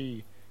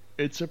pretty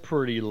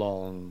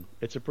long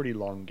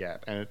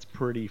gap, and it's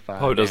pretty far.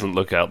 Poe doesn't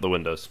look out the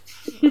windows.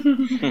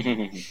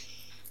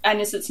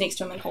 Anya sits next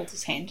to him and holds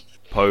his hand.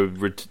 Poe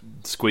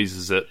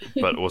squeezes it,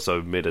 but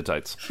also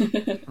meditates.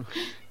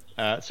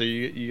 So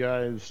you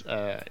guys,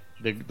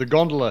 the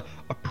gondola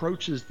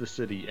approaches the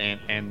city,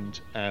 and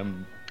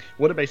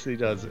what it basically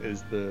does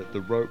is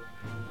the rope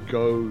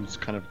goes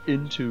kind of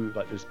into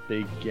like this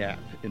big gap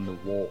in the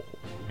wall,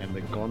 and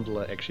the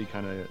gondola actually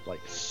kind of like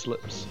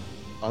slips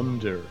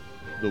under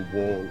the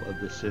wall of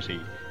the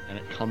city, and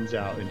it comes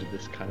out into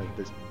this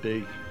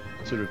big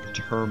sort of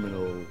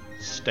terminal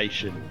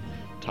station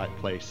type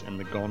place, and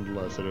the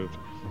gondola sort of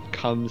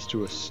comes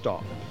to a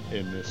stop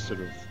in this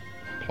sort of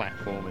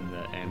platform,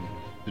 and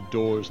the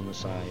doors on the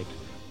side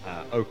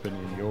open,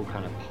 and you all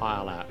kind of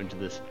pile out into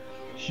this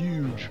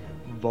huge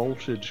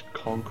vaulted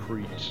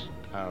concrete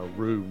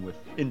room with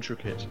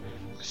intricate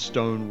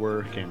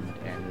stonework, and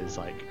there's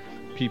like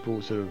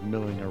people sort of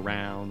milling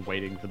around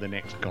waiting for the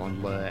next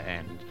gondola,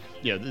 and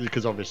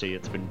because obviously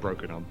it's been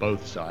broken on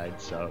both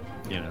sides, so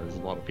there's a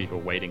lot of people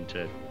waiting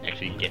to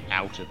actually get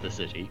out of the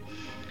city,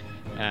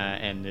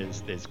 and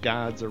there's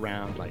guards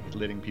around like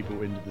letting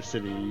people into the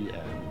city,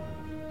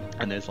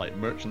 and there's like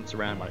merchants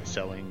around like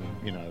selling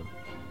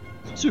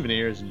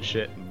souvenirs and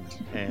shit,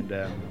 and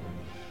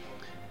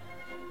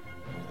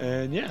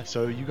yeah,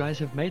 so you guys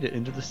have made it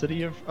into the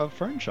city of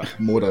Fernshire.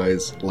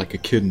 Mordai's like a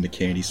kid in a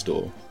candy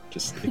store,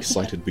 just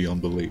excited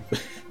beyond belief.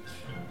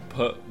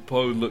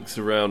 Poe looks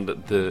around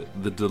at the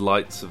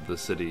delights of the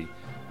city,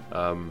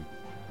 and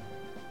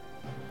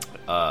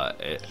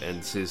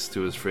says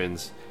to his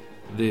friends,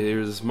 "There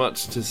is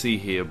much to see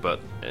here,"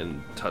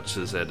 and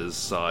touches at his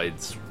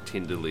sides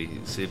tenderly. He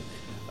said,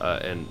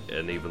 and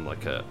even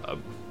like a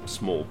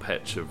small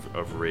patch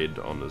of red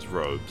on his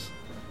robes.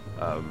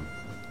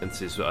 And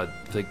says, I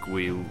think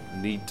we'll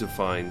need to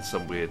find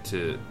somewhere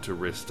to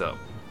rest up.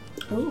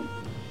 Oh,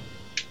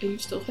 are you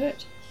still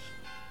hurt?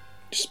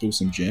 Just spill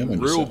some jam on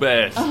Real yourself.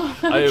 bad. Oh,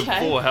 I have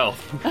okay. 4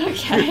 health.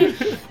 Okay.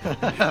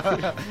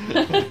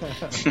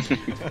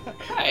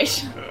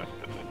 Right.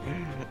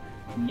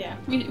 Yeah.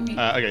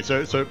 Okay,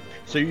 so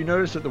you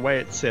notice that the way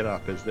it's set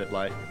up is that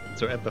like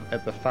So at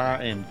the far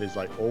end, there's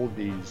like all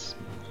these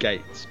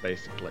gates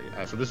basically.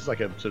 So this is like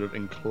a sort of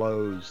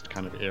enclosed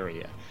kind of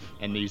area,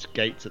 and these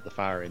gates at the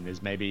far end,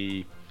 there's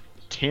maybe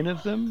 10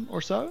 of them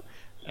or so,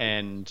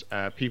 and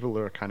people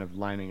are kind of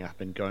lining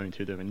up and going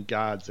through them, and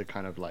guards are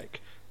kind of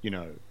like,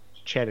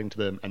 chatting to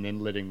them and then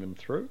letting them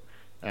through.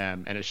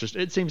 And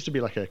it seems to be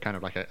like a kind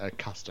of like a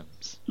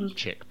customs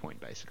checkpoint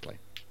basically.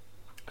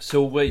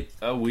 So wait,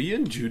 are we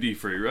in duty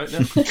free right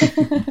now?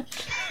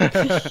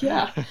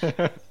 Yeah.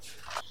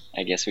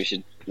 I guess we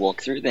should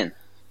walk through then.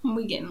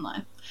 We get in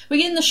line. We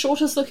get in the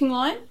shortest looking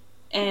line,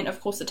 and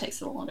of course it takes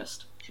the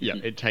longest. Yeah,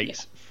 it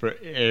takes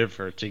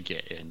forever to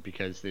get in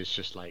because there's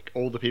just like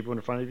all the people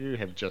in front of you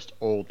have just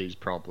all these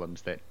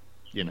problems that,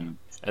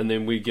 And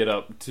then we get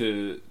up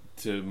to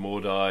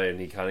Mordai, and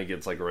he kind of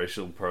gets like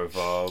racial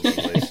profiles, and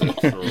they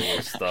search through all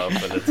this stuff,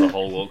 and it's a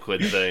whole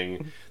awkward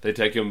thing. They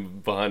take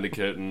him behind a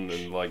curtain,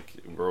 and like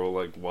we're all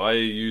like, "Why are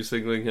you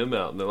singling him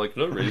out?" And they're like,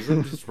 "No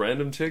reason, just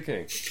random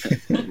checking."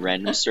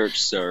 Random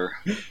search, sir.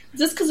 Is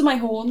this because of my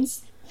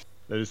horns?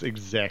 That is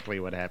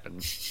exactly what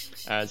happens.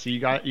 So you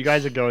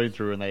guys are going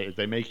through, and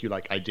they make you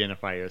like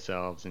identify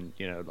yourselves, and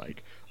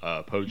like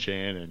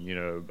Pochan and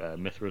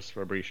Mithras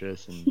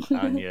Fabricius and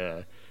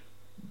Anya.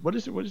 What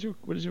is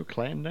your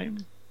clan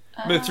name?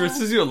 Mithras,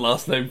 is your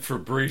last name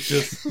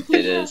Fabricius?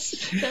 It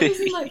is. That was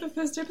in like the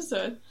first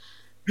episode.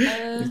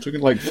 He's looking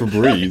like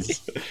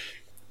Febreze.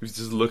 He's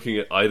just looking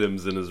at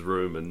items in his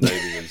room and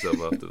naming himself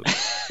after them.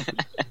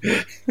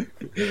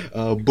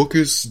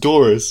 Bookus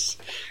Doris.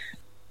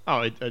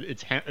 Oh,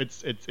 it's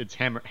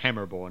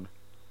Hammerborn.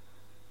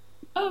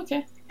 Oh,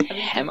 okay.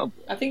 Hammer.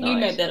 I think you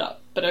made that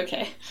up, but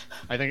okay.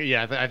 I think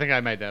I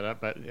made that up,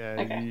 but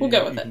Okay, we'll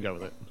go with it. Can go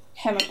with it.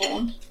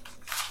 Hammerborn.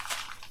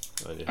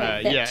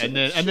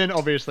 And then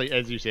obviously,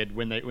 as you said,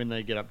 when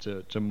they get up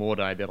to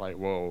Mordai, they're like,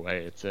 "Whoa,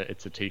 hey, it's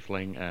a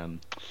tiefling."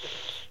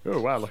 Oh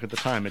wow, look at the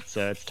time! It's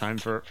time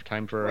for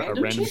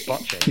a random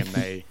spot check, and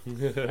they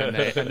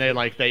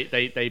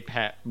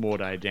pat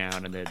Mordai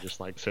down, and they're just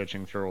like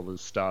searching through all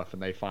his stuff,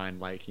 and they find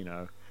like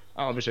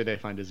obviously they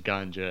find his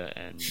ganja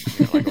and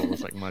like all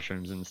those like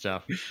mushrooms and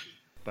stuff.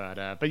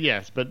 But you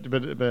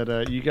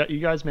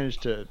guys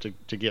managed to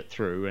get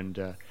through,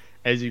 and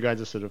as you guys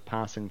are sort of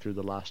passing through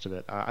the last of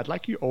it, I'd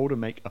like you all to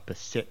make a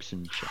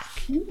perception check.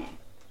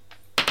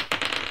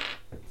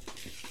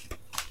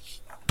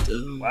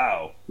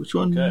 Wow. Which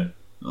one? Okay.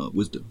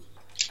 Wisdom.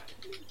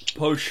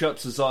 Poe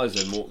shuts his eyes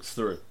and walks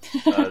through.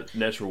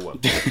 Natural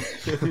one.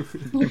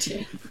 Oh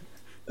dear.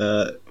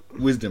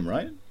 Wisdom,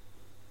 right?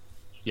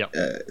 Yep.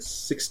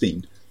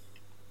 16.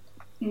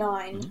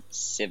 9.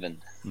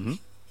 7.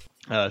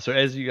 So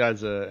as you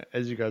guys are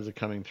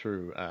coming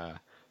through,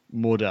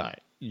 Mordai,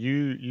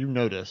 you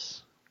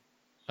notice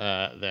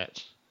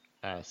that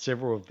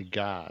several of the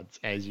guards,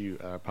 as you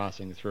are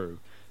passing through,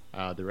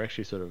 they're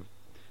actually sort of,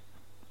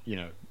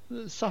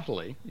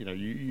 subtly,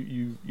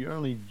 you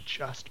only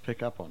just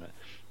pick up on it,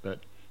 but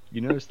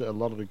you notice that a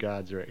lot of the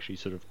guards are actually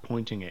sort of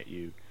pointing at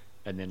you,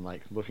 and then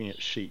like looking at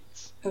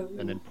sheets,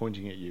 and then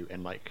pointing at you,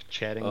 and like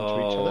chatting to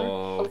each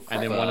other,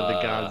 and then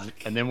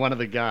one of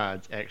the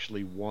guards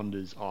actually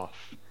wanders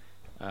off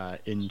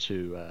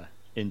into a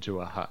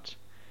hut.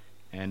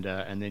 And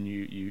then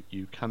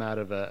you come out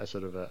of a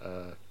sort of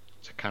a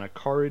kind of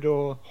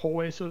corridor,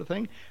 hallway sort of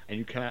thing, and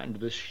you come out into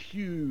this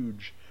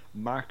huge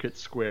market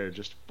square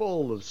just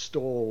full of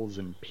stalls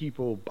and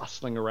people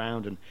bustling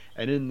around, and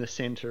in the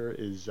center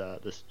is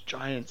this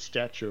giant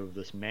statue of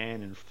this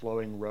man in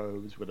flowing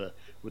robes with a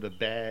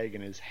bag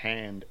in his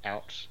hand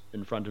out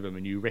in front of him,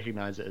 and you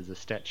recognize it as a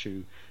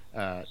statue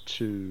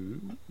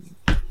to...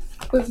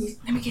 Wait,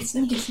 let me guess.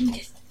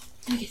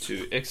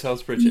 To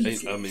Exhal's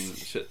Bridge. I mean,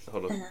 shit,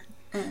 hold on.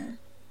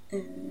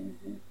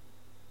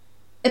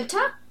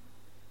 Ipta?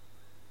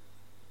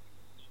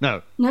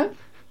 No.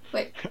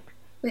 Wait.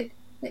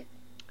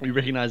 You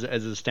recognize it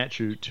as a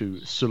statue to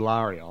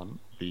Solarion,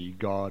 the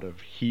god of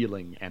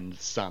healing and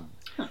sun.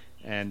 Huh.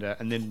 And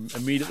then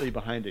immediately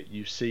behind it,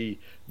 you see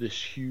this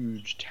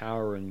huge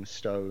towering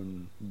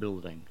stone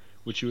building,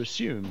 which you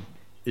assume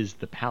is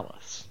the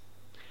palace.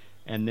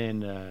 And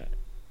then,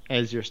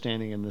 as you're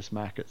standing in this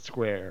market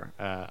square,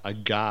 a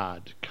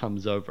guard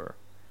comes over,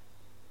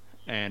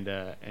 and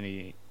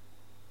he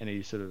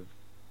sort of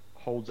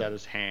holds out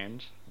his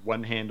hand,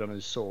 one hand on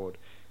his sword,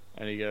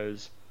 and he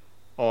goes,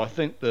 "Oh, I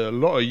think a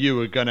lot of you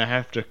are going to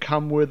have to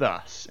come with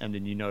us." And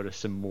then you notice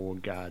some more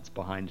guards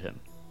behind him.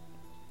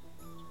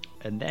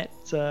 And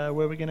that's where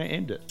we're going to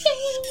end it.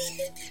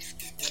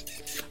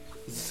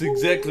 That's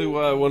exactly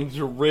why I wanted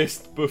to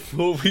rest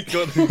before we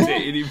got into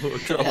any more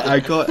trouble. I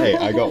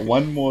got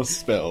one more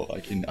spell. I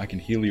can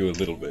heal you a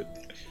little bit.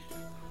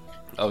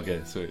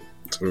 Okay, sweet.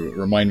 So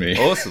remind me.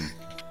 Awesome.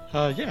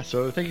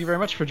 So thank you very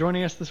much for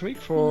joining us this week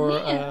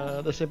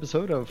for this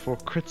episode of For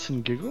Crits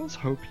and Giggles.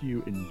 Hope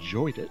you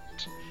enjoyed it.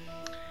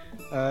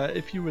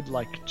 If you would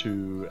like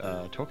to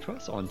talk to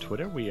us on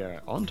Twitter, we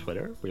are on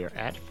Twitter. We are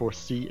at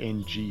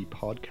 4CNG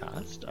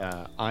Podcast.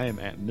 I am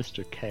at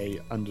Mr.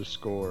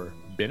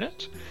 K_B.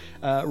 Bennett.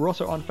 We're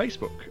also on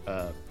Facebook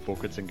for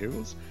Crits and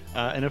Googles.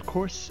 And of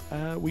course,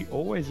 we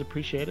always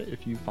appreciate it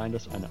if you find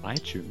us on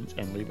iTunes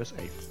and leave us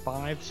a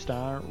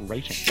 5-star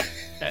rating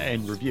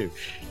and review.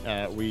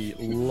 We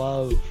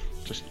love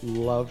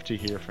to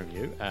hear from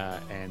you,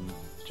 and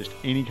just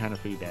any kind of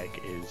feedback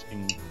is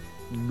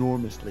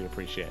enormously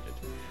appreciated.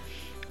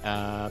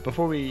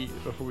 Before we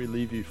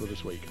leave you for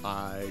this week,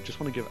 I just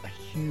want to give a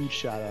huge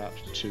shout out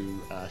to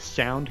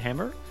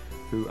Soundhammer,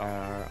 who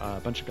are a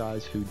bunch of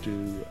guys who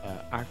do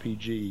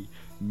RPG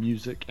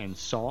music and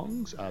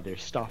songs. Their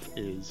stuff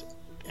is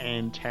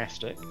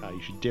fantastic.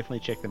 You should definitely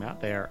check them out.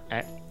 They are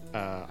at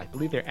I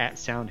believe they're at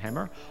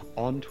Soundhammer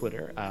on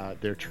Twitter.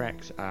 Their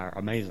tracks are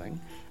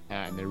amazing,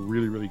 and they're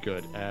really, really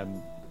good.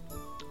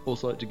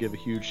 Also like to give a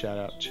huge shout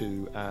out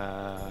to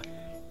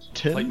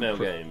Tim. Plate Mail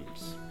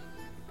Games.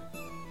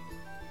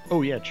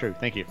 Oh yeah, true.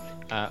 Thank you.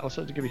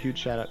 Also to give a huge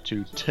shout out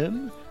to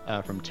Tim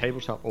from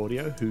Tabletop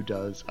Audio, who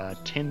does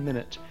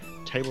 10-minute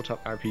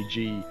tabletop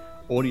RPG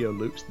audio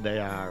loops. They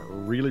are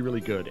really,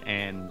 really good,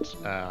 and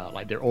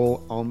like they're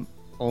all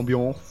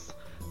ambiance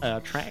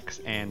tracks.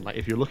 And like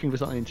if you're looking for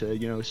something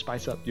to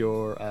spice up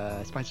your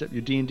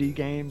D&D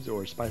games,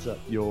 or spice up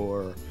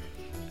your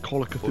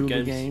Call of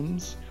Cthulhu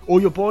games, or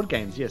your board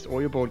games,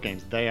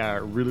 they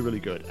are really, really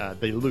good.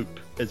 They loop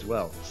as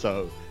well,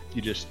 so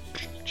you just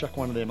chuck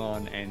one of them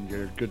on and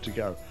you're good to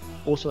go.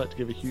 Also like to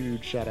give a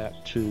huge shout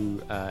out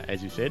to,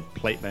 as you said,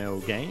 Plate Mail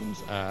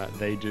Games.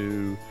 They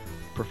do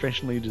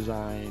professionally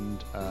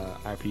designed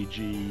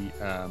RPG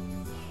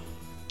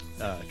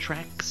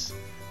tracks,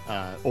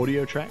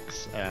 audio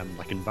tracks,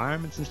 like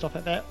environments and stuff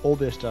like that. All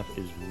their stuff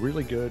is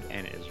really good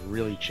and it is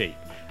really cheap,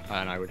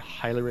 and I would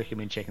highly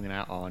recommend checking them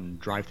out on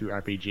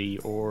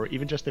DriveThruRPG or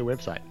even just their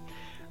website.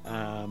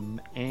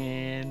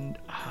 And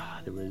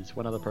there was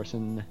one other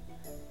person.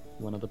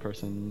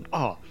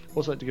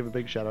 Also like to give a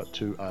big shout out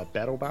to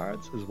Battle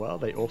Bards as well.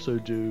 They also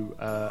do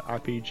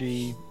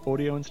RPG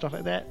audio and stuff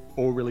like that.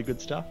 All really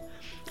good stuff.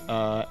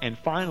 And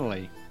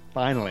finally,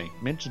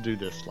 meant to do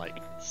this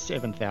like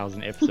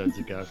 7,000 episodes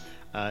ago.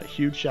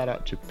 Huge shout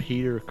out to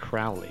Peter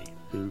Crowley,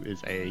 who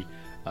is a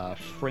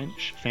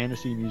French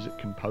fantasy music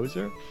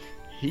composer.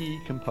 He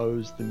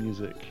composed the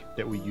music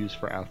that we use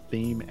for our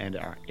theme and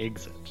our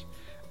exit,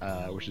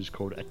 which is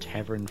called A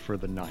Tavern for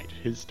the Night.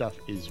 His stuff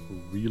is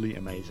really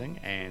amazing,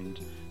 and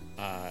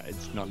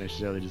it's not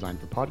necessarily designed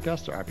for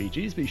podcasts or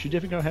RPGs, but you should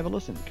definitely go have a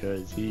listen,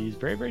 because he's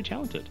very, very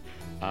talented.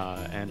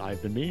 And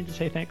I've been meaning to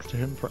say thanks to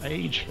him for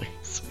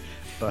ages,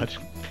 but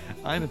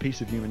I'm a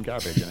piece of human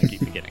garbage and I keep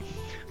forgetting.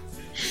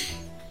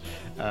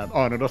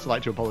 And I'd also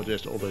like to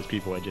apologize to all those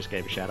people I just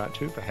gave a shout out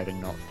to for having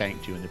not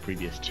thanked you in the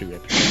previous 2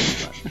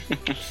 episodes.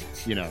 But,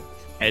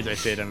 as I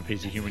said, I'm a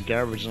piece of human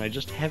garbage, and I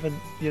just haven't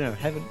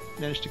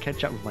managed to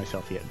catch up with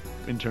myself yet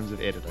in terms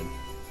of editing.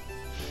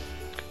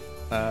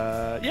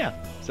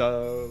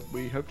 So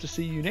we hope to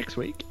see you next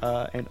week,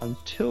 and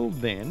until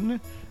then,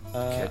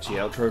 catchy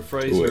outro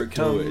phrase, here it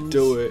comes.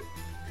 Do it.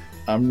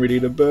 I'm ready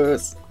to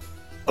burst.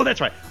 Oh,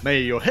 that's right. May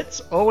your hits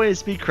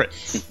always be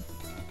crits.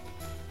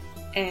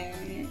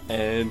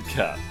 And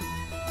cut.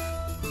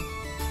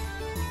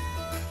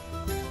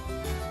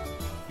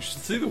 You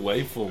should see the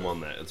waveform on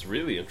that. It's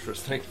really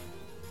interesting.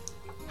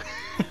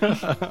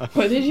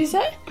 What did you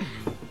say?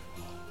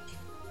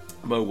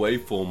 My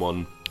waveform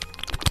on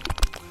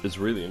is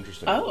really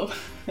interesting. Oh.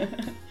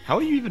 How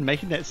are you even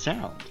making that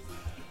sound?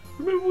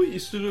 Remember we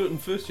used to do it in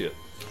first year?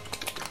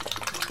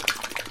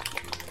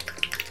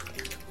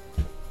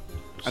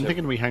 I'm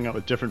thinking we hang out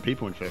with different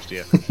people in first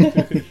year.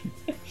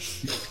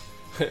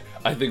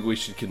 I think we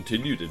should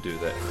continue to do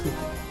that.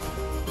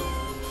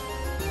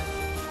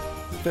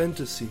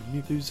 Fantasy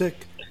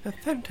music.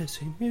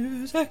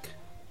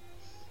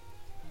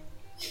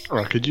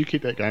 Alright, could you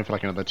keep that going for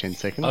like another 10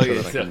 seconds Oh, so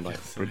yeah, that I can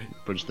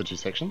bridge the 2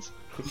 sections?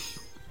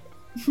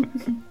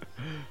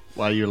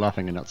 Why are you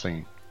laughing and not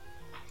singing?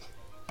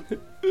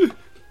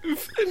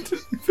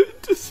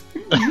 Fantasy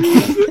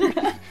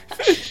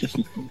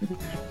music.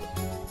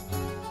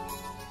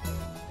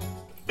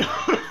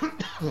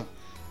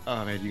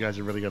 Oh man, you guys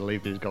are really going to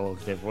leave these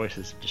goals. Their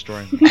voices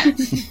destroying me.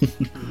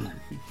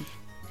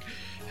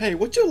 Hey,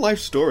 what's your life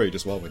story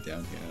just while we're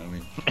down here? I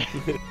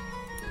mean...